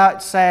 absolutely.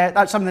 That's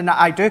something that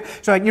I do.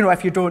 So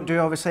if you don't do,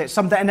 obviously it's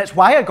something, and it's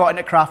why I got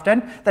into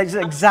crafting. That's the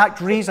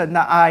exact reason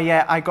that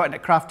I got into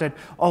crafting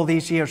all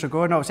these years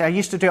ago. And obviously I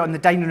used to do it on the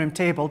dining room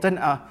table, didn't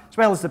I? As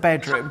well as the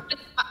bedroom.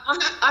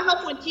 I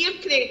have one here,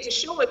 Craig, to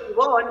show if you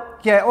want.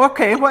 Yeah.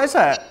 Okay. What is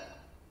it?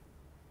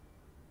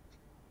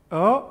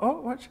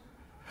 What?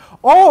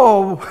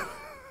 Oh.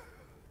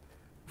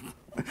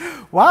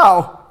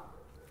 Wow.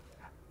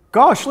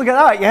 Gosh, look at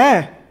that,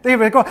 yeah. There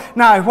we go.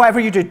 Now, whatever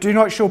you do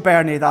not show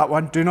Bernie that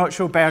one. Do not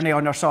show Bernie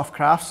on your soft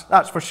crafts,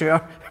 that's for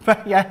sure.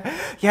 But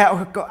yeah,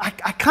 oh God,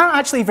 I can't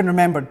actually even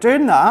remember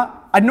doing that.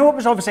 I know it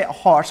was obviously a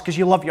horse, because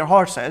you love your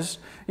horses.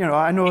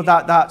 I know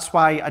that's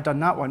why I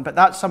done that one. But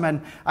that's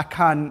something I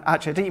can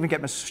actually, I didn't even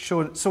get my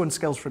sewing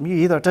skills from you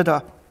either, did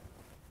I?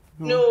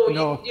 No.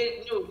 You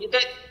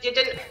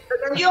didn't. But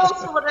then you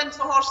also were into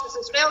horses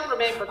as well,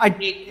 remember?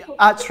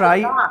 That's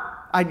right.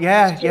 I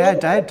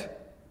did.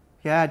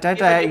 Yeah, I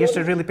did. I used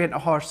to really be into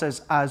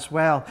horses as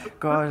well.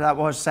 God, that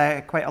was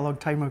quite a long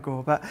time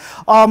ago. But,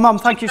 oh, Mum,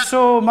 thank you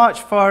so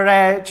much for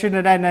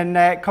tuning in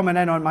and coming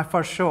in on my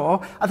first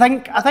show. I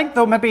think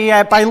though, maybe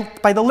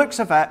by the looks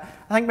of it,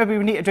 I think maybe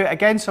we need to do it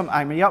again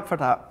sometime. Are you up for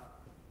that?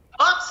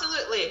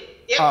 Absolutely.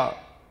 Yep. Oh,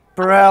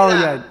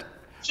 brilliant.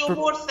 Show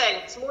more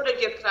things, more of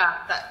your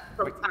craft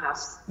from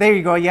past. There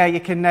you go. Yeah, you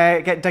can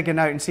get digging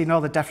out and seeing all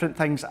the different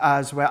things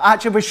as well.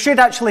 Actually, we should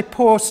actually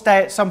post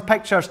some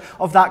pictures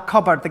of that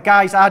cupboard. The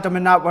guys, Adam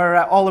and that, were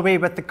all away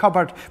with the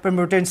cupboard when we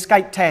were doing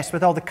Skype tests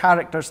with all the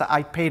characters that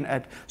I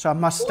painted. So I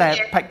must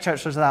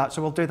pictures of that.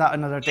 So we'll do that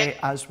another day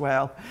as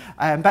well.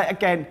 But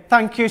again,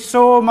 thank you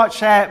so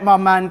much,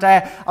 Mum, and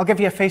I'll give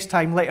you a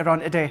FaceTime later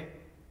on today.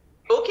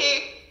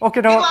 Okay.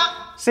 Okay, doke.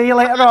 See you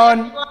later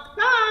on.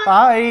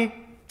 Bye.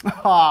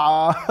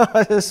 Oh,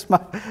 that's my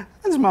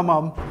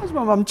mum. That's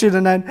my mum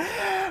tuning in.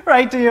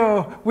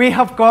 Rightio, we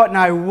have got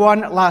now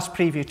one last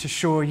preview to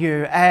show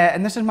you,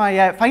 and this is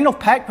my final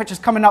pick, which is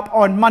coming up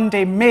on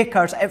Monday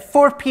Makers at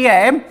 4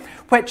 p.m,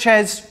 which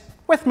is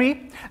with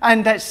me,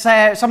 and it's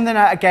something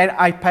that again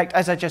I picked,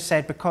 as I just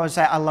said, because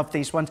I love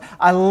these ones.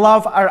 I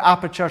love our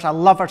apertures, I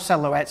love our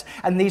silhouettes,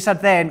 and these are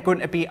then going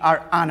to be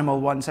our animal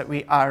ones that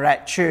we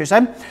are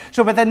choosing.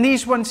 So within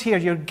these ones here,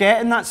 you're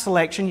getting that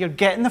selection, you're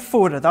getting the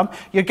 4 of them,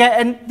 you're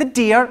getting the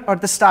deer, or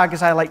the stag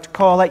as I like to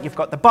call it, you've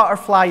got the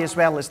butterfly as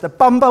well as the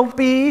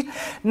bumblebee.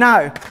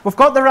 Now, we've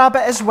got the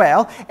rabbit as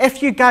well.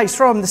 If you guys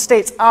from the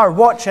States are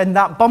watching,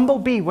 that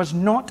bumblebee was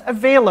not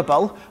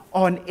available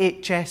on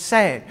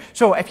HSN.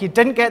 So if you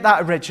didn't get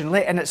that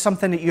originally and it's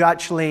something that you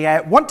actually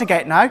want to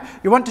get now,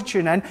 you want to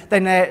tune in,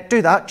 then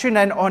do that. Tune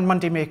in on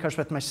Monday Makers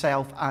with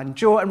myself and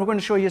Joe, and we're going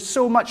to show you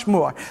so much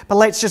more. But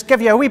let's just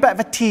give you a wee bit of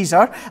a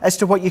teaser as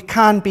to what you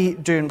can be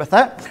doing with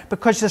it,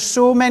 because there's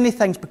so many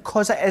things,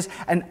 because it is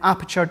an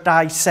aperture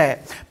die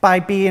set. By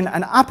being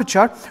an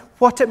aperture,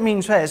 what it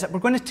means is that we're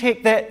going to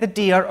take the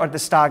deer, or the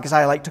stag as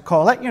I like to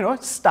call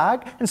it,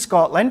 stag in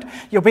Scotland.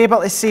 You'll be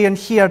able to see in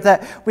here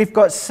that we've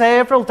got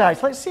several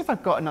dies. Let's see if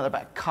I've got another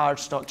bit of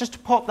cardstock, just to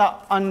pop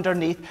that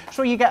underneath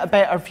so you get a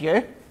better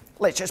view.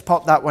 let's just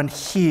pop that one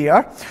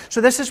here.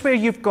 So this is where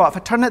you've got, if I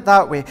turn it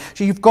that way,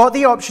 so you've got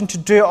the option to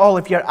do all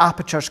of your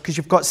apertures because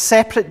you've got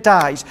separate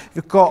dies.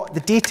 You've got the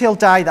detail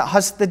die that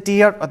has the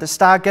deer or the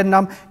stag in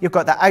them. You've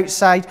got the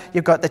outside,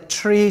 you've got the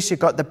trees, you've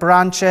got the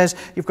branches,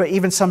 you've got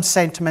even some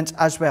sentiments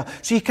as well.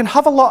 So you can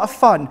have a lot of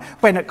fun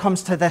when it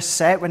comes to this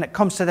set, when it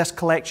comes to this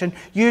collection.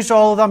 Use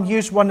all of them,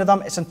 use one of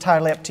them, it's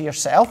entirely up to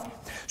yourself.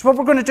 So what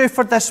we're going to do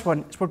for this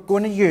one is we're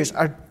going to use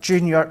our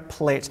junior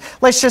plates.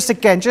 Let's just,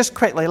 again, just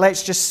quickly,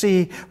 let's just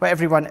see what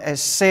everyone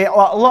is saying.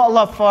 Oh, a lot of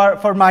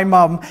love for my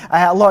mum.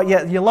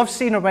 You love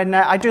seeing her when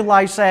I do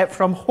lives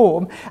from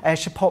home.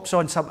 She pops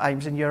on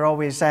sometimes and you're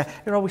always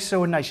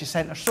so nice. She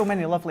sent her so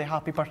many lovely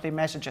happy birthday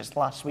messages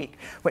last week,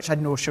 which I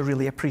know she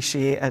really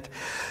appreciated.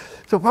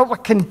 So what we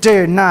can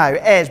do now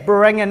is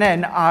bringing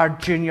in our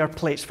junior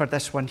plates for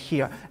this one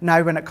here.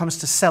 Now when it comes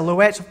to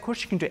silhouettes, of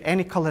course you can do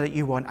any colour that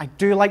you want. I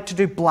do like to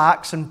do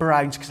blacks and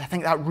browns because I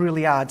think that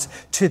really adds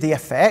to the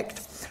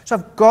effect. So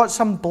I've got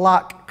some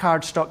black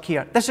cardstock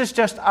here. This is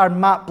just our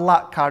matte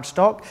black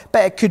cardstock,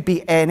 but it could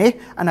be any,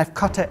 and I've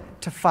cut it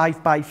to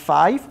 5 by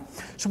 5.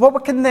 So what we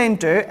can then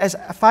do is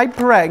if I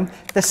bring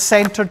the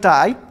centre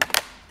die,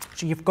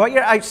 so you've got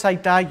your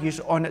outside die, use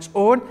it on its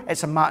own.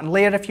 It's a matte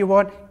layer if you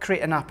want,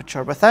 create an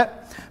aperture with it.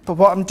 But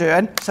what I'm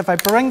doing is if I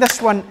bring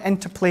this one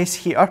into place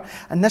here,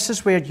 and this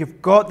is where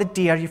you've got the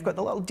deer, you've got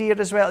the little deer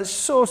as well. It's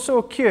so,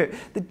 so cute.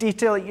 The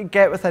detail that you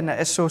get within it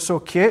is so, so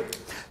cute.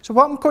 So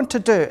what I'm going to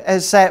do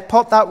is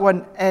pop that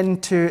one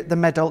into the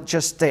middle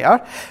just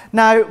there.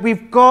 Now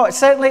we've got,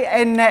 certainly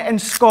in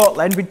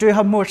Scotland, we do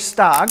have more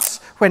stags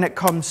when it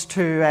comes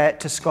to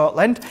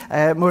Scotland,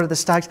 more of the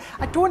stags.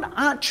 I don't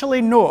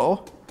actually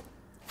know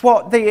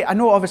I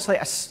know obviously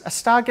a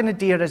stag and a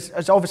deer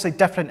is obviously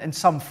different in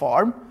some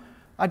form.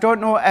 I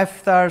don't know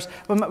if there's,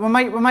 we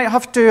might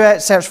have to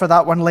search for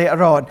that one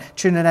later on,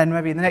 tuning in,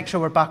 maybe the next show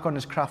we're back on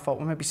is Craftvault,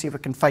 we'll maybe see if we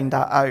can find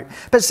that out.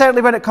 But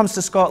certainly when it comes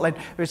to Scotland,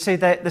 we would say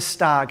that the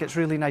stag, it's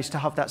really nice to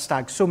have that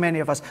stag. So many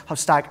of us have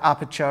stag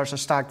apertures or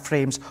stag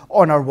frames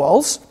on our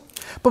walls.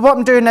 But what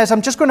I'm doing is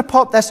I'm just going to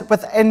pop this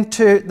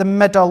into the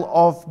middle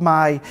of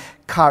my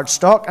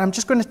cardstock, and I'm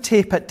just going to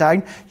tape it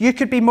down. You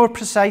could be more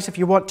precise if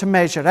you want to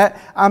measure it.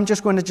 I'm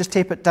just going to just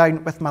tape it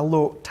down with my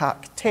low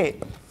tack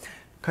tape.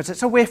 Because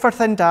it's a wafer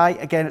thin die,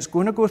 again, it's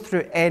going to go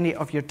through any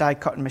of your die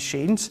cutting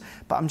machines,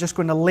 but I'm just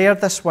going to layer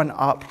this one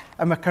up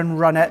and we can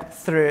run it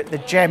through the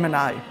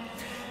Gemini.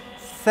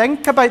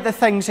 Think about the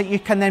things that you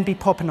can then be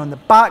popping on the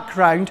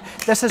background.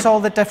 This is all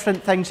the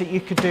different things that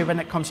you could do when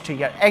it comes to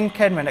your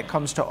inking, when it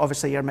comes to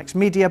obviously your mixed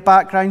media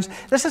backgrounds.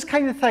 This is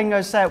kind of thing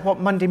as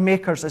what Monday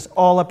Makers is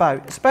all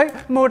about. It's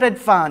about more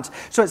advanced.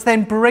 So it's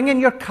then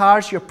bringing your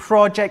cards, your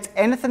project,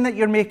 anything that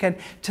you're making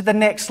to the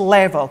next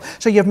level.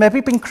 So you've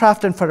maybe been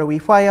crafting for a wee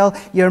while.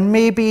 You're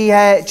maybe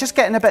just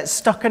getting a bit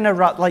stuck in a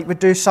rut like we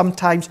do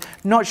sometimes,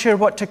 not sure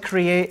what to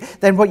create.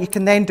 Then what you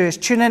can then do is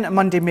tune in to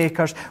Monday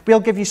Makers.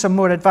 We'll give you some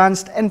more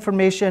advanced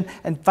information,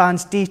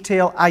 advanced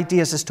detail,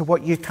 ideas as to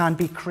what you can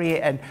be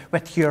creating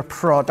with your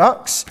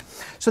products.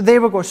 So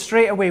there we go,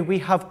 straight away we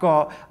have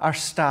got our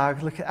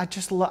stag. Look,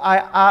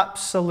 I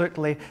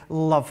absolutely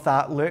love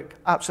that look,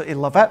 absolutely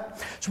love it.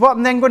 So what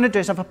I'm then going to do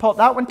is if I pop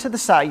that one to the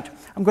side,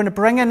 I'm going to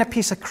bring in a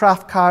piece of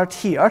craft card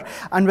here,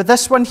 and with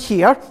this one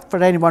here,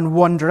 for anyone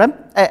wondering,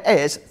 it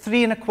is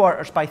 3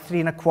 1/4 by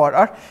 3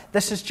 1/4.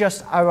 This is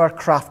just our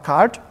craft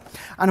card,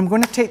 and I'm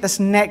going to take this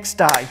next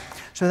die.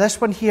 So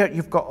this one here,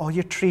 you've got all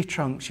your tree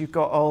trunks, you've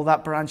got all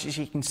that branches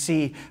you can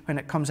see when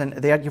it comes into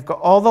there. You've got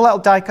all the little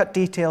die cut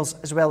details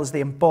as well as the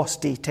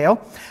embossed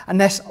detail.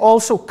 And this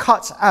also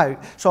cuts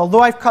out. So although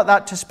I've cut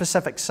that to a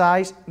specific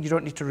size, you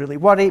don't need to really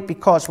worry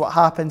because what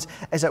happens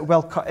is it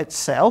will cut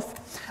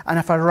itself. And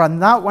if I run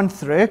that one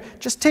through,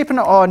 just taping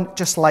it on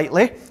just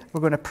lightly,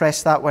 we're going to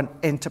press that one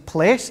into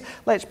place.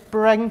 Let's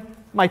bring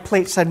my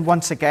plates in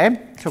once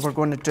again. So we're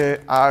going to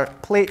do our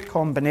plate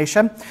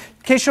combination.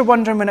 In case you're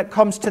wondering when it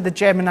comes to the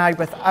Gemini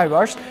with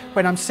ours,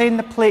 when I'm saying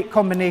the plate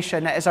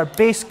combination, it is our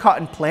base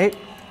cutting plate.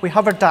 We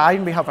have our die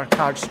and we have our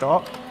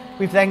cardstock.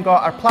 We've then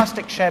got our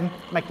plastic shim,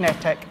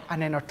 magnetic,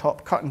 and then our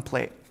top cutting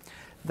plate.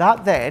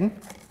 That then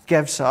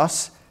gives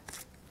us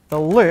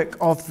the look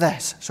of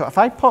this. So if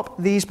I pop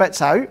these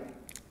bits out,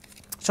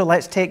 so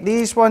let's take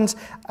these ones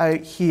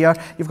out here.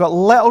 You've got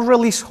little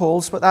release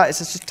holes, but that is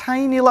just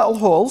tiny little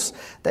holes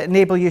that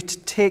enable you to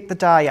take the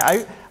die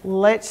out.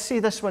 Let's see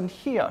this one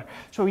here.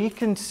 So you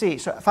can see,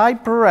 so if I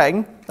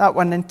bring that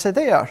one into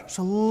there,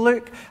 so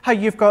look how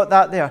you've got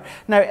that there.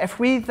 Now, if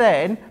we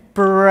then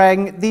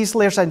bring these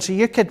layers in, so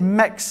you could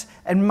mix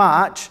and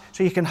match,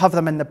 so you can have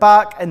them in the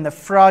back, in the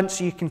front,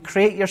 so you can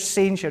create your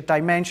scenes, your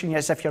dimension,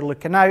 as if you're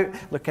looking out,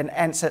 looking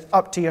in, it's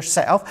up to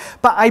yourself.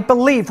 But I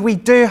believe we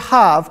do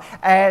have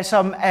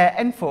some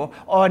info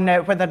on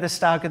whether the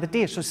stag or the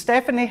deer. So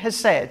Stephanie has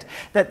said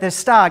that the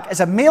stag is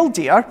a male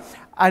deer,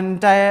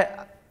 and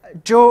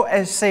Joe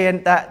is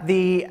saying that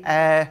the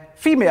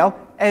female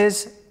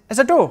is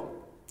a doe.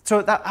 So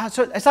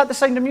is that the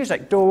sound of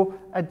music? Doe,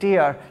 a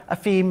deer, a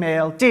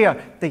female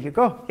deer. There you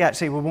go. Yeah,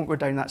 see, we won't go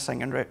down that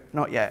singing route.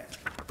 Not yet.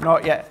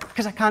 Not yet,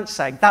 because I can't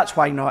sing. That's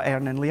why not,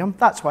 Ern and Liam.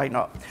 That's why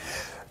not.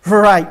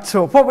 Right,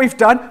 so what we've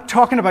done,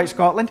 talking about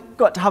Scotland,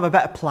 got to have a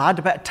bit of plaid,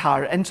 a bit of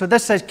tartan. So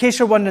this is, in case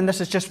you're wondering, this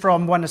is just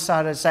from one of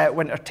Sarah's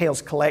Winter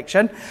Tales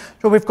collection.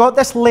 So we've got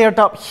this layered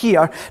up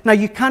here. Now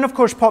you can, of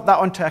course, pop that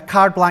onto a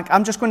card blank.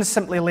 I'm just going to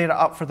simply layer it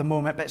up for the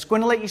moment, but it's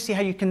going to let you see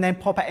how you can then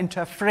pop it into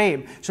a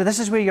frame. So this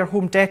is where your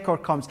home decor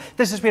comes.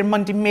 This is where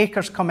Monday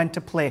Makers come into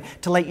play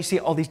to let you see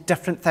all these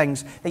different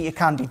things that you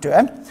can be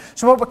doing.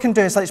 So what we can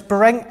do is let's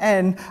bring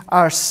in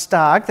our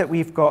stag that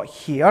we've got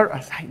here.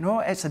 I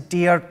know it's a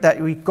deer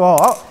that we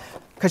got,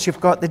 because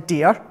you've got the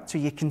deer, so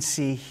you can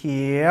see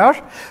here.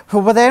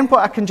 Well, then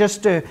what I can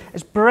just do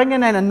is bring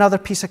in another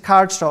piece of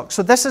cardstock.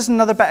 So this is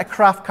another bit of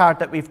craft card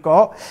that we've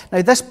got.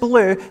 Now this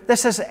blue,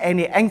 this is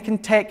any inking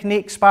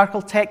technique,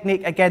 sparkle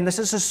technique. Again, this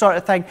is the sort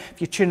of thing,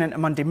 if you tune into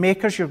Monday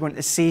Makers, you're going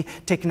to see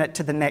taking it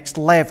to the next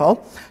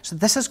level. So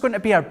this is going to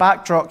be our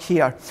backdrop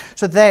here.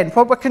 So then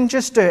what we can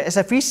just do is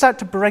if we start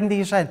to bring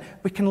these in,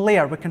 we can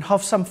layer, we can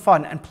have some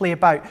fun and play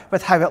about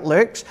with how it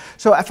looks.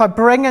 So if I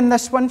bring in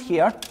this one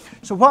here,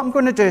 so what I'm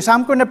going to do is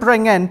I'm going to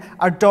bring in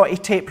our dotty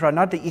tape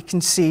runner that you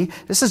can see.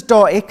 This is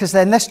dotty because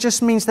then this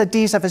just means the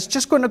adhesive is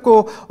just going to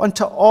go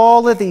onto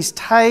all of these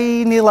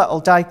tiny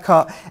little die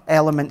cut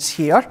elements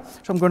here.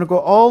 So I'm going to go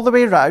all the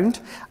way around,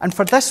 and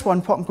for this one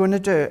what I'm going to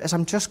do is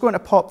I'm just going to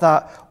pop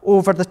that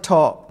over the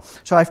top.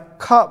 So I've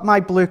cut my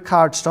blue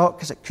cardstock,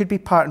 because it could be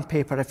pattern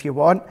paper if you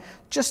want,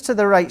 just to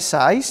the right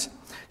size.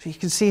 So you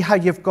can see how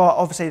you've got,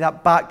 obviously,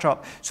 that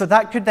backdrop. So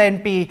that could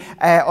then be,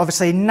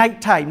 obviously,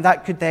 nighttime.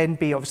 That could then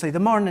be, obviously, the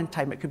morning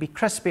time. It could be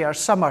crispy or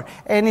summer,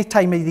 any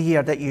time of the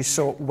year that you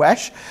so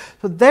wish.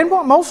 So then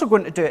what I'm also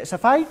going to do is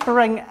if I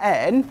bring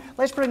in,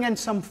 let's bring in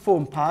some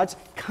foam pads.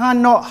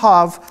 Cannot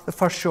have the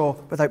first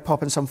show without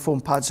popping some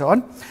foam pads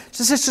on.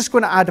 So this is just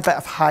going to add a bit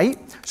of height.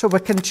 So we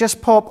can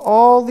just pop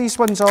all these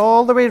ones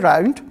all the way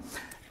around.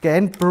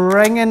 Again,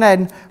 bringing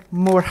in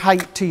more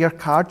height to your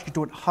card. You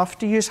don't have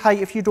to use height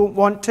if you don't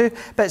want to,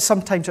 but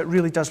sometimes it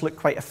really does look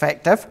quite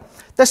effective.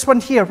 This one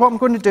here, what I'm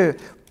going to do,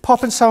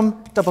 popping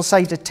some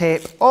double-sided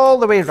tape all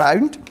the way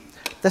around.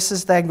 This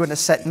is then going to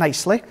sit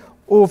nicely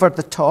over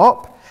the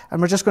top, and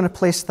we're just going to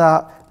place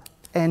that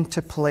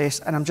into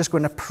place, and I'm just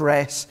going to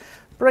press.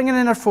 Bringing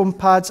in our foam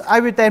pads, I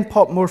would then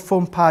pop more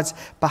foam pads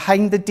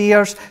behind the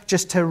deers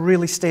just to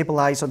really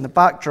stabilise on the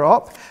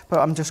backdrop, but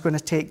I'm just going to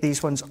take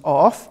these ones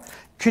off.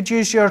 Could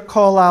use your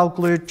Collal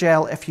glue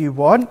gel if you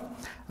want.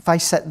 If I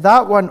set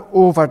that one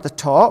over the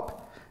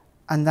top,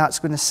 and that's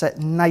going to sit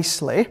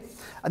nicely,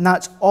 and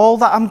that's all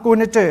that I'm going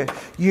to do.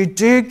 You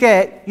do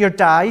get your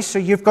dies, so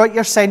you've got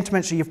your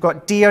sentiments, so you've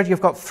got deer, you've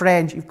got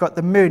friend, you've got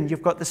the moon,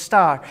 you've got the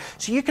star.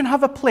 So you can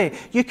have a play.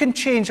 You can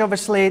change,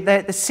 obviously,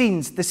 the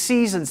scenes, the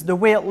seasons, the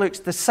way it looks,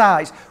 the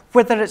size,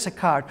 whether it's a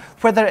card,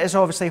 whether it is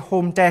obviously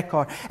home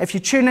decor. If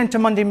you tune into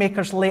Monday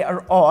Makers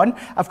later on,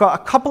 I've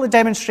got a couple of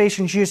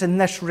demonstrations using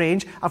this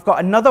range. I've got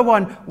another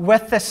one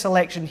with this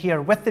selection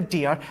here, with the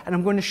deer, and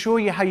I'm going to show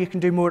you how you can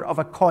do more of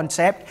a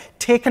concept,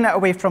 taking it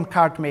away from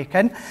card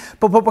making.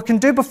 But what we can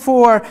do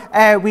before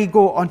we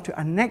go on to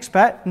our next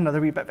bit,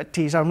 another wee bit of a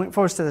teaser, I'm looking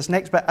forward to this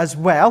next bit as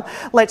well.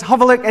 Let's have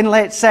a look and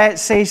let's say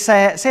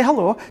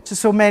hello to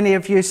so many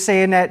of you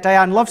saying,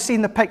 Diane, love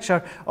seeing the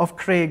picture of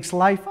Craig's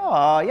life.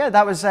 Oh, yeah,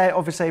 that was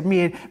obviously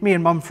me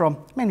and Mum from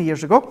many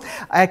years ago.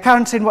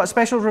 Karen saying, what a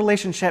special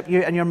relationship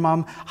you and your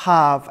mum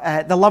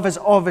have. The love is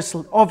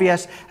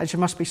obvious, and she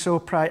must be so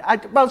proud.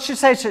 Well, she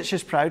says that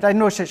she's proud. I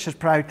know that she's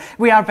proud.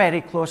 We are very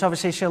close.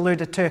 Obviously, she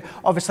alluded to,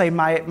 obviously,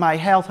 my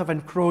health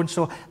having Crohn's,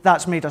 so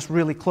that's made us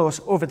really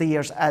close over the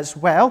years as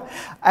well.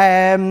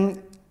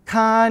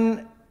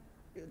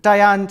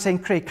 Diane saying,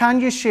 Craig,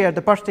 can you share the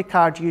birthday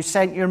card you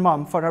sent your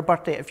mum for her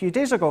birthday a few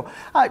days ago?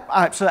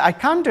 Absolutely, I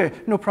can do,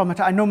 no problem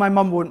at all. I know my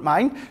mum won't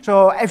mind.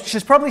 So if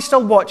she's probably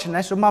still watching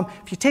this, so Mum,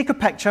 if you take a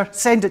picture,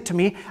 send it to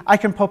me, I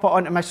can pop it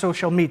onto my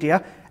social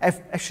media.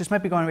 If she's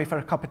maybe going away for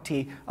a cup of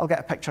tea, I'll get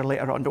a picture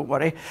later on, don't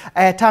worry.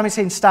 Tammy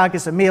saying stag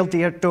is a male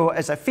deer, doe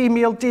is a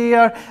female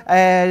deer.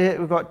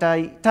 We've got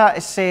Tat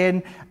is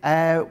saying,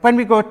 when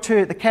we go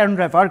to the Cairn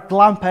River,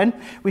 glamping,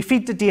 we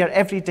feed the deer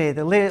every day.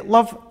 They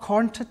love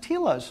corn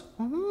tortillas.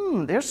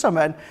 There's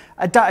something.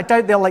 I doubt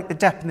they'll like the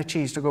dip and the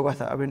cheese to go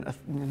with it. You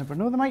never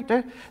know, they might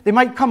do. They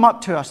might come up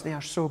to us. They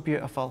are so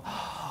beautiful.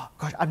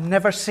 God, I've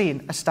never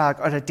seen a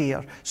stag or a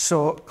deer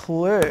so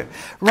clue.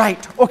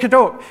 Right, okie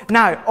doke.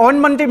 Now,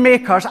 on Monday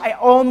Makers, I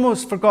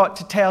almost forgot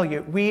to tell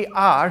you,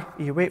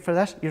 you wait for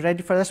this, you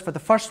ready for this? For the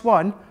first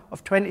one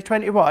of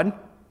 2021,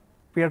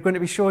 we are going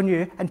to be showing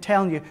you and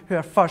telling you who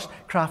our first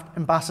craft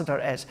ambassador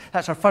is.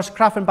 That's our first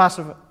craft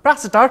ambassador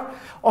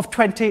of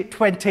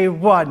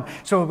 2021.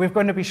 So we're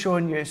going to be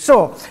showing you.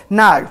 So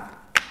now,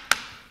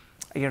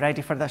 are you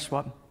ready for this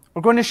one?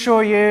 We're going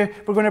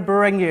to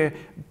bring you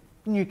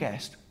new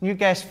guest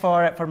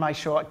for my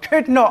show. I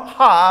could not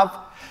have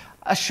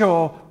a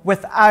show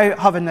without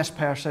having this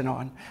person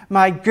on.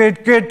 My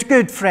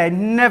good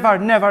friend,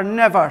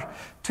 never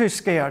too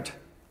scared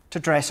to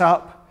dress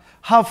up.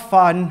 have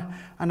fun.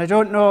 And I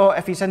don't know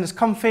if he's in his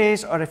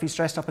comfies or if he's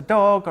dressed up a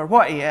dog or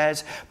what he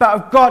is, but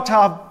I've got to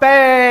have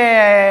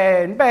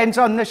Ben. Ben's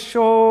on the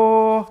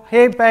show.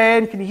 Hey,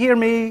 Ben, can you hear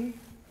me?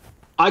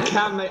 I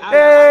can, mate.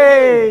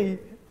 Hey,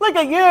 look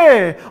at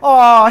you.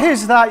 Oh,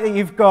 who's that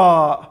you've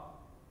got?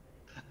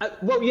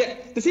 Well, yeah,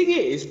 the thing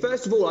is,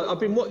 first of all, I've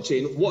been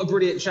watching What a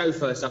Brilliant Show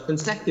first up, and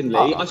secondly,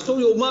 I saw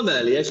your mum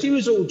earlier. She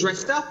was all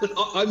dressed up, and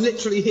I'm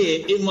literally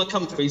here in my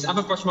comfies. I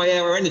haven't brushed my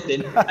hair or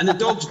anything, and the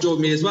dog's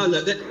joined me as well.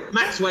 Look,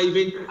 Max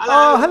waving.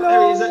 Hello. Oh,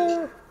 hello. There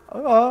he is.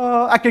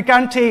 Oh, I could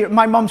guarantee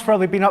my mum's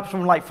probably been up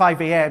from like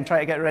 5 a.m. trying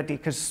to get ready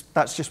because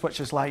that's just what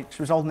she's like.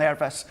 She was all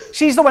nervous.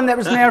 She's the one that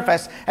was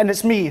nervous, and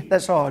it's me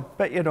that's odd.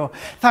 But you know,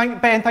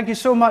 Ben, thank you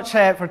so much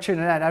for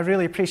tuning in. I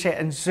really appreciate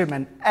it and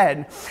zooming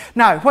in.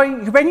 Now,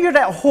 when you're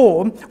at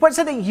home, what's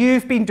it that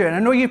you've been doing? I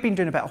know you've been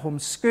doing a bit of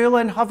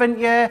homeschooling, haven't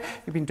you?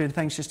 You've been doing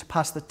things just to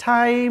pass the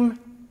time.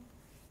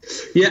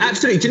 Yeah,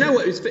 absolutely. Do you know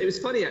what? It was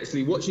funny,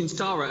 actually, watching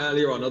Sarah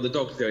earlier on, the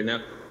dog's going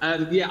now.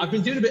 Yeah, I've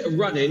been doing a bit of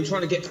running,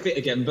 trying to get fit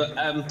again, but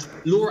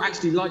Laura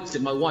actually likes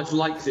it. My wife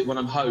likes it when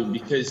I'm home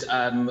because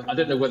I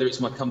don't know whether it's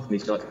my company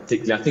she likes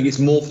particularly. I think it's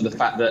more for the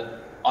fact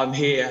that I'm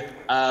here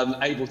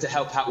able to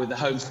help out with the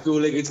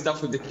homeschooling and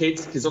stuff with the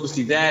kids because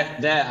obviously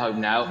they're home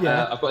now.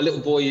 Yeah. I've got a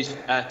little boy who's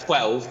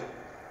 12.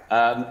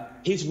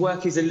 His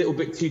work is a little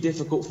bit too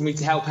difficult for me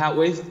to help out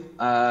with,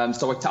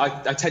 so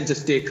I tend to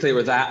steer clear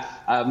of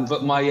that.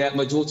 But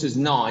my daughter's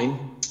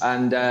 9,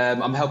 and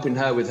I'm helping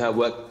her with her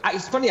work.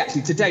 It's funny,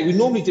 actually, today, we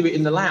normally do it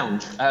in the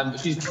lounge.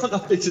 She's gone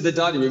up into the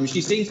dining room.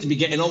 She seems to be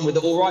getting on with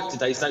it all right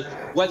today, so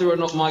whether or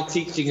not my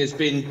teaching has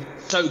been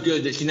so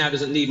good that she now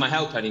doesn't need my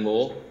help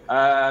anymore,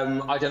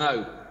 I don't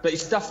know. But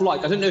it's stuff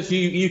like, I don't know if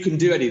you can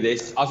do any of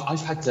this. I've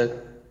had to,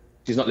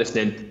 she's not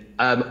listening,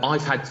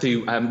 I've had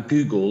to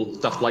Google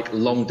stuff like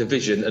long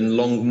division and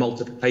long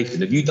multiplication.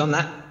 Have you done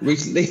that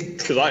recently?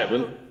 Because I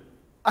haven't.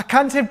 I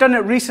can't say I've done it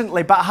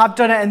recently, but I have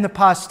done it in the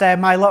past.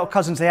 My little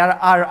cousins, they are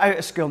out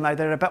of school now.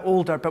 They're a bit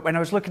older, but when I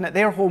was looking at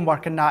their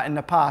homework and that in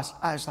the past,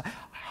 I was like, I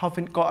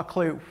haven't got a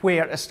clue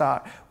where to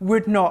start.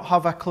 Would not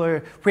have a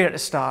clue where to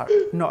start.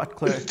 Not a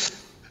clue.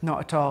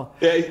 Not at all.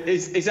 Yeah,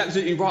 it's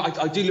absolutely right.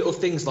 I do little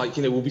things like,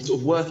 you know, we'll be sort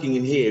of working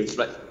in here. It's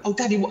like, oh,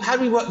 Daddy, how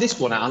do we work this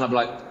one out? And I'm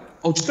like,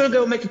 oh, just gonna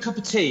go and make a cup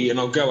of tea, and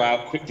I'll go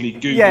out quickly,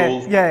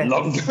 Google.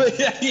 Long.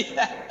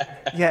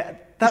 Yeah,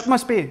 that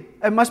must be.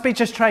 It must be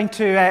just trying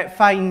to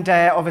find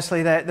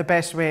obviously the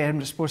best way,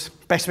 and I suppose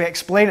best way to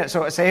explain it,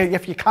 so to say,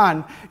 if you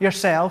can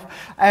yourself.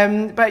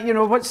 But you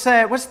know, is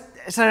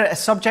there a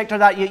subject or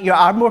that you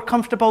are more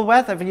comfortable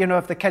with? If you know,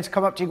 if the kids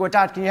come up to you, and go,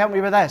 Dad, can you help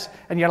me with this?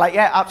 And you're like,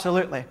 yeah,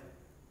 absolutely.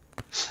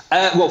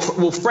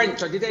 Well,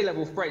 French. I did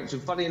A-level French,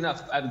 and funny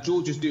enough,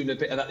 George was doing a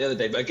bit of that the other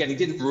day. But again, he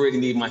didn't really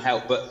need my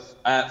help.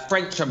 But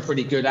French, I'm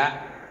pretty good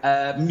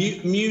at.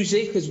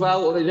 Music as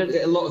well. Although I don't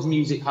get a lot of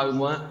music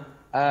homework.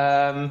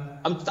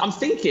 I'm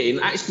thinking,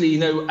 actually, you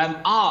know,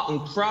 art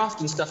and craft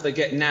and stuff they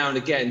get now and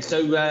again. So,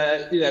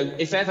 you know,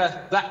 if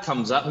ever that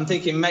comes up, I'm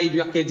thinking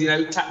maybe I could, you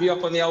know, tap you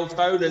up on the old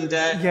phone and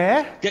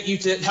get you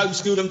to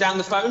homeschool them down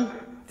the phone.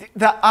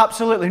 That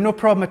absolutely no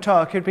problem at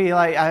all. It could be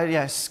like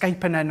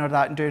Skyping in or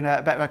that and doing a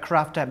bit of a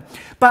craft in.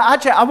 But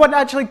actually, I want to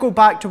actually go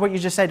back to what you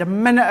just said a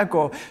minute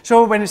ago.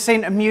 So when it's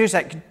saying to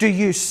music, do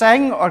you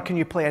sing or can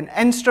you play an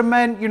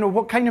instrument? You know,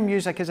 what kind of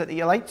music is it that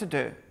you like to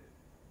do?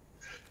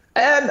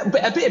 A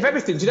bit of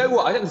everything. Do you know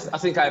what? I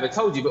think I ever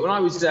told you, but when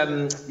I was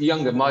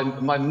younger,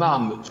 my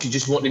mum, she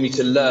just wanted me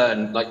to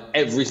learn like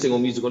every single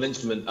musical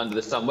instrument under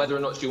the sun. Whether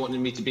or not she wanted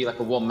me to be like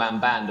a one-man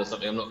band or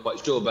something, I'm not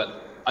quite sure.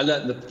 But I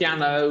learned the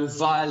piano,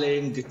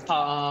 violin,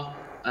 guitar.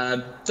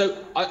 So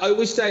I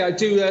always say I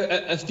do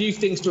a few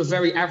things to a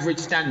very average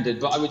standard.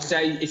 But I would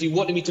say if you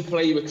wanted me to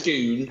play you a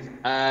tune,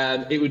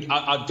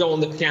 I'd go on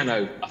the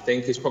piano. I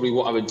think is probably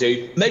what I would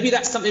do. Maybe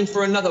that's something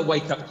for another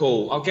wake-up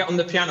call. I'll get on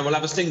the piano. We'll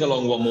have a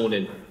sing-along one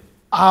morning.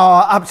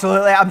 Oh,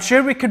 absolutely. I'm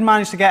sure we could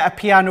manage to get a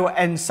piano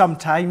in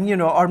sometime, you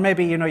know, or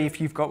maybe, you know, if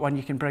you've got one,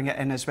 you can bring it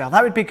in as well.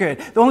 That would be good.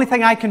 The only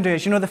thing I can do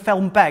is, you know, the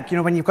film Big, you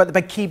know, when you've got the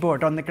big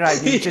keyboard on the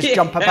ground, you just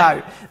jump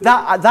about.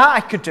 That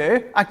I could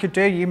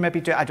do. You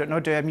maybe do, I don't know,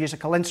 do a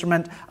musical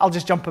instrument. I'll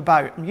just jump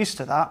about. I'm used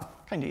to that.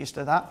 Kind of used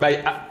to that.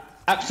 Mate,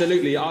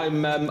 absolutely.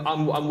 I'm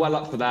well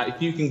up for that.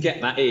 If you can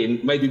get that in,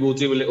 maybe we'll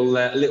do a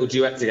little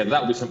duet together.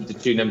 That would be something to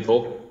tune in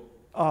for.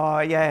 Oh,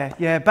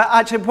 yeah. But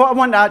actually, what I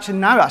want to actually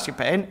now ask you,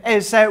 Ben,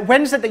 is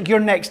when is it that you're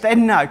next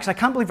in now? Because I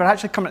can't believe we're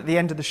actually coming at the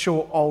end of the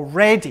show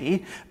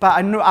already. But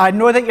I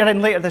know that you're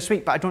in later this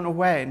week, but I don't know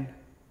when.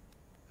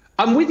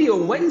 I'm with you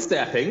on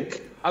Wednesday, I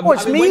think.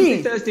 It's me.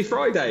 Wednesday, Thursday,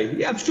 Friday.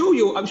 Yeah, I'm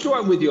sure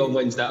I'm with you on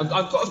Wednesday. I've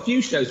got a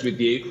few shows with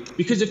you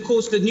because, of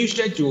course, the new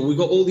schedule. We've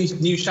got all these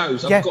new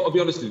shows. I've got to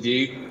be honest with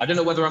you. I don't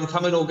know whether I'm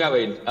coming or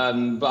going,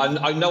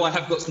 but I know I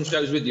have got some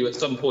shows with you at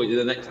some point in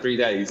the next 3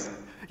 days.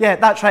 Yeah,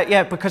 that's right,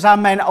 yeah, because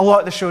I'm in a lot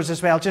of the shows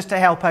as well, just to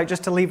help out,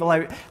 just to level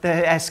out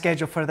the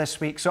schedule for this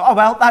week. So, oh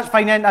well, that's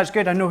fine then, that's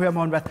good. I know who I'm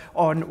on with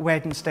on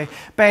Wednesday.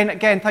 Ben,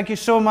 again, thank you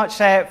so much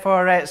for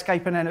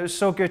Skyping in. It was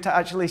so good to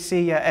actually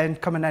see you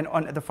and coming in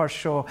onto the first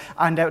show.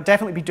 And I'll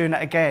definitely be doing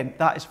it again,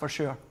 that is for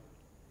sure.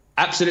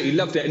 Absolutely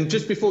loved it. And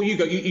just before you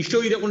go, you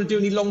sure you don't want to do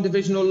any long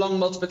division or long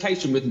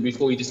multiplication with me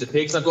before you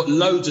disappear? Because I've got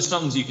loads of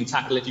sums you can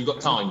tackle if you've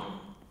got time.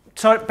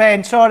 Sorry,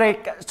 Ben. Sorry,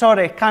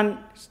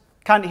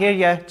 can't hear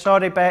you.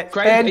 Sorry, Ben.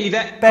 Craig, Ben, are you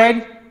there?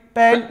 Ben, Craig?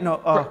 Ben.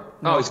 No. Oh,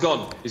 no. Oh, he's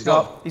gone. He's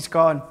gone. No, he's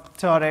gone.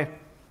 Sorry.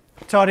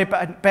 Sorry,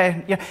 but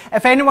Ben, yeah.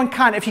 If anyone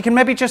can, if you can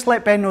maybe just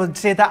let Ben know and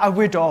say that, I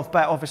would have,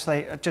 but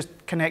obviously, just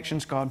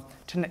connection's gone.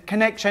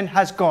 Connection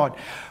has gone.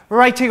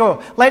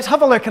 Righty-go. Let's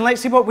have a look and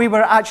let's see what we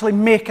were actually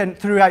making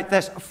throughout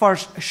this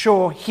first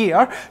show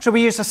here. So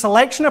we used a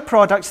selection of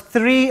products,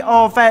 3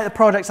 of the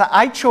products that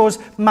I chose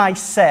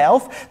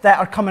myself that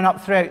are coming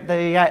up throughout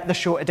the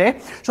show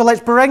today. So let's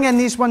bring in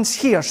these ones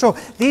here. So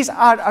these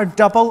are our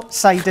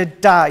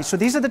double-sided dies. So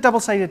these are the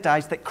double-sided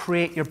dies that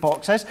create your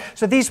boxes.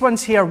 So these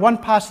ones here, one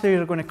pass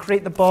through, are going to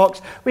create the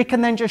box. We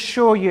can then just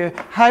show you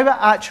how it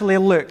actually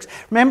looks.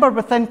 Remember,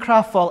 within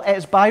Craftful, it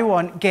is buy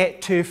one,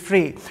 get 2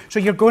 free. So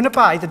you're going to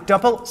buy the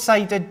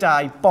double-sided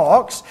die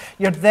box.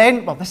 You're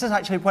then, well, this is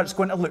actually what it's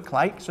going to look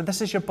like. So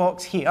this is your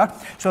box here.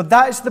 So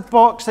that is the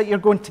box that you're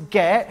going to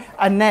get.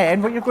 And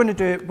then what you're going to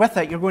do with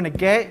it, you're going to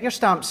get your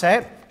stamp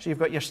set. So you've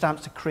got your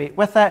stamps to create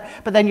with it.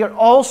 But then you're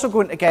also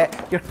going to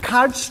get your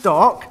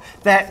cardstock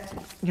that,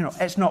 you know,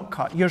 it's not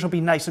cut. Yours will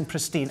be nice and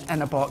pristine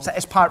in a box. It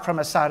is part from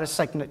a Sarah's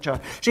signature.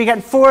 So you're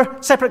getting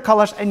 4 separate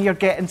colours and you're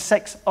getting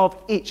 6 of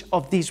each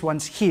of these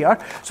ones here.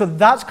 So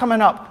that's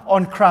coming up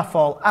on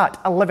Craftful at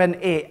 11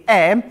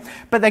 a.m.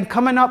 But then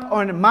coming up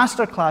on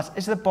Masterclass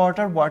is the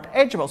Border Word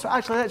Edgeable. So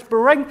actually, let's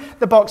bring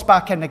the box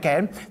back in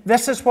again.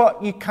 This is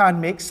what you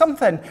can make,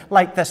 something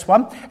like this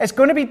one. It's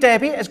going to be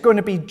Debbie, it's going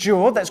to be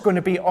Joe, that's going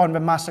to be on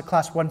with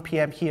Masterclass 1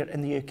 p.m. here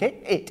in the UK,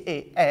 8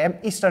 a.m.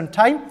 Eastern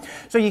Time.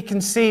 So you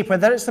can see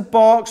whether it's the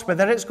box,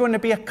 whether it's going to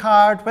be a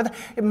card, whether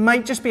it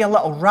might just be a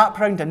little wrap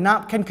around a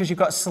napkin because you've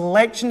got a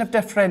selection of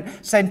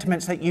different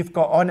sentiments that you've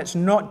got on. It's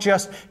not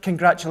just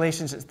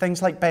congratulations, it's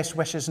things like best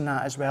wishes and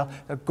that as well.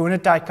 They're going to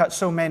die cut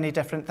so many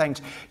different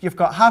things. You've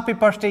got happy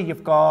birthday,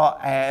 you've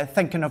got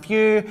thinking of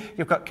you,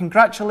 you've got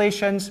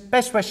congratulations,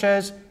 best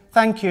wishes,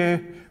 thank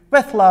you,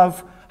 with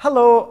love,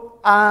 hello,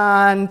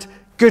 and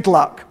good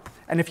luck.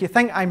 And if you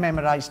think I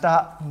memorised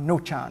that, no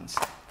chance.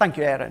 Thank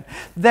you, Erin.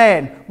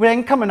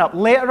 Then coming up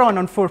later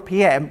on 4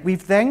 p.m,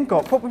 we've then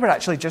got what we were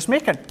actually just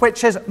making,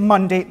 which is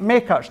Monday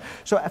Makers.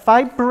 So if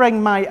I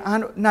bring my,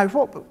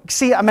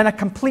 see, I'm in a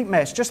complete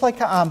mess, just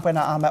like I am when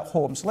I am at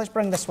home. So let's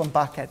bring this one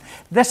back in.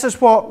 This is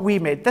what we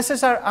made. This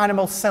is our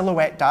animal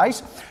silhouette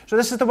dies. So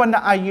this is the one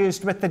that I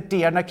used with the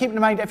deer. Now keep in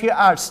mind, if you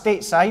are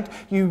stateside,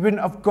 you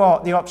wouldn't have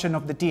got the option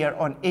of the deer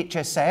on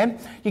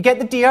HSN. You get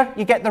the deer,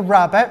 you get the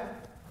rabbit,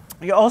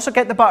 you also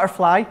get the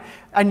butterfly,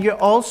 and you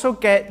also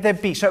get the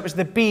bee. So it was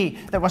the bee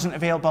that wasn't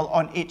available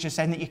on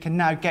HSN that you can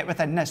now get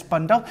within this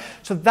bundle.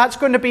 So that's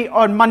going to be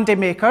on Monday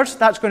Makers.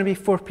 That's going to be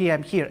 4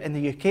 p.m. here in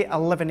the UK,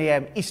 11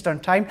 a.m. Eastern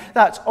Time.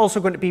 That's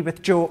also going to be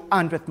with Joe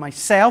and with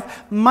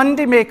myself.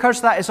 Monday Makers,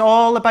 that is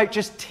all about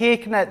just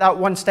taking it that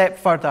one step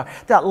further,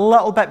 that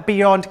little bit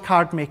beyond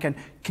card making.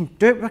 Can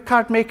do it with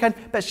card making,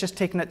 but it's just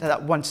taking it to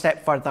that one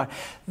step further.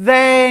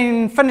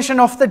 Then finishing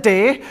off the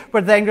day,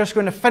 we're then just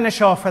going to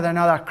finish off with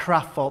another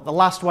Craftful, the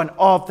last one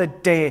of the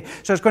day.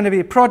 So it's going to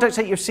be products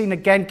that you've seen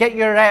again. Get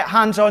your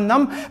hands on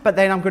them, but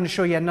then I'm going to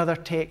show you another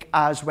take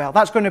as well.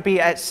 That's going to be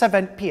at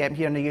 7 p.m.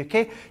 here in the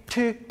UK,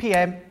 2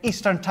 p.m.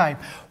 Eastern Time.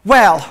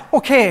 Well,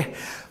 okay,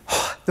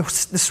 the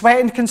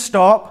sweating can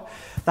stop.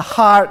 The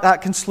heart,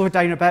 that can slow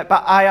down a bit,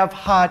 but I have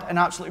had an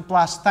absolute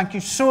blast. Thank you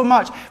so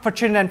much for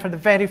tuning in for the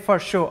very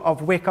first show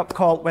of Wake Up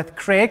Call with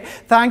Craig.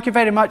 Thank you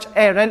very much,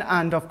 Erin,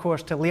 and of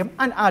course to Liam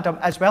and Adam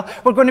as well.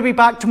 We're going to be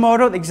back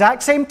tomorrow at the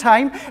exact same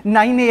time,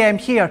 9 a.m.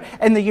 here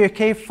in the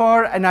UK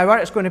for an hour.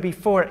 It's going to be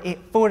 4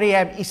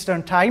 a.m.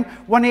 Eastern Time,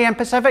 1 a.m.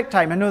 Pacific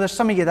Time. I know there's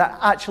some of you that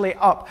are actually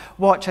up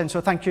watching,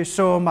 so thank you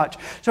so much.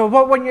 So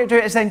what I want you to do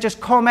is then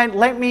just comment,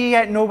 let me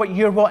know what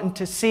you're wanting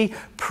to see.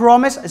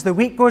 Promise, as the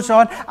week goes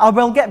on, I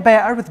will get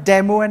better with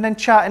demoing and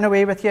chatting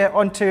away with you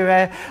onto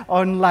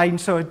online.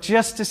 So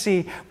just to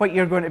see what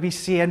you're going to be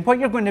seeing, what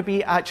you're going to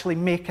be actually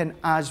making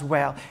as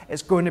well.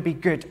 It's going to be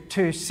good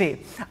to see.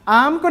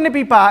 I'm going to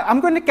be back. I'm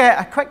going to get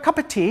a quick cup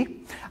of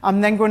tea.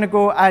 I'm then going to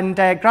go and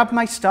grab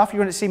my stuff.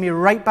 You're going to see me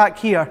right back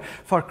here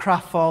for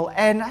Craftful.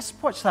 And let's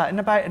watch that in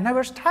about an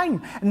hour's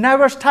time. An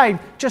hour's time,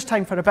 just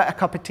time for a bit of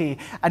cup of tea.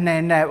 And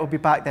then we'll be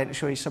back then to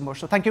show you some more.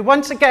 So thank you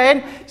once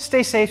again.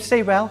 Stay safe,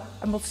 stay well,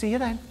 and we'll see you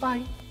then.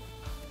 Bye.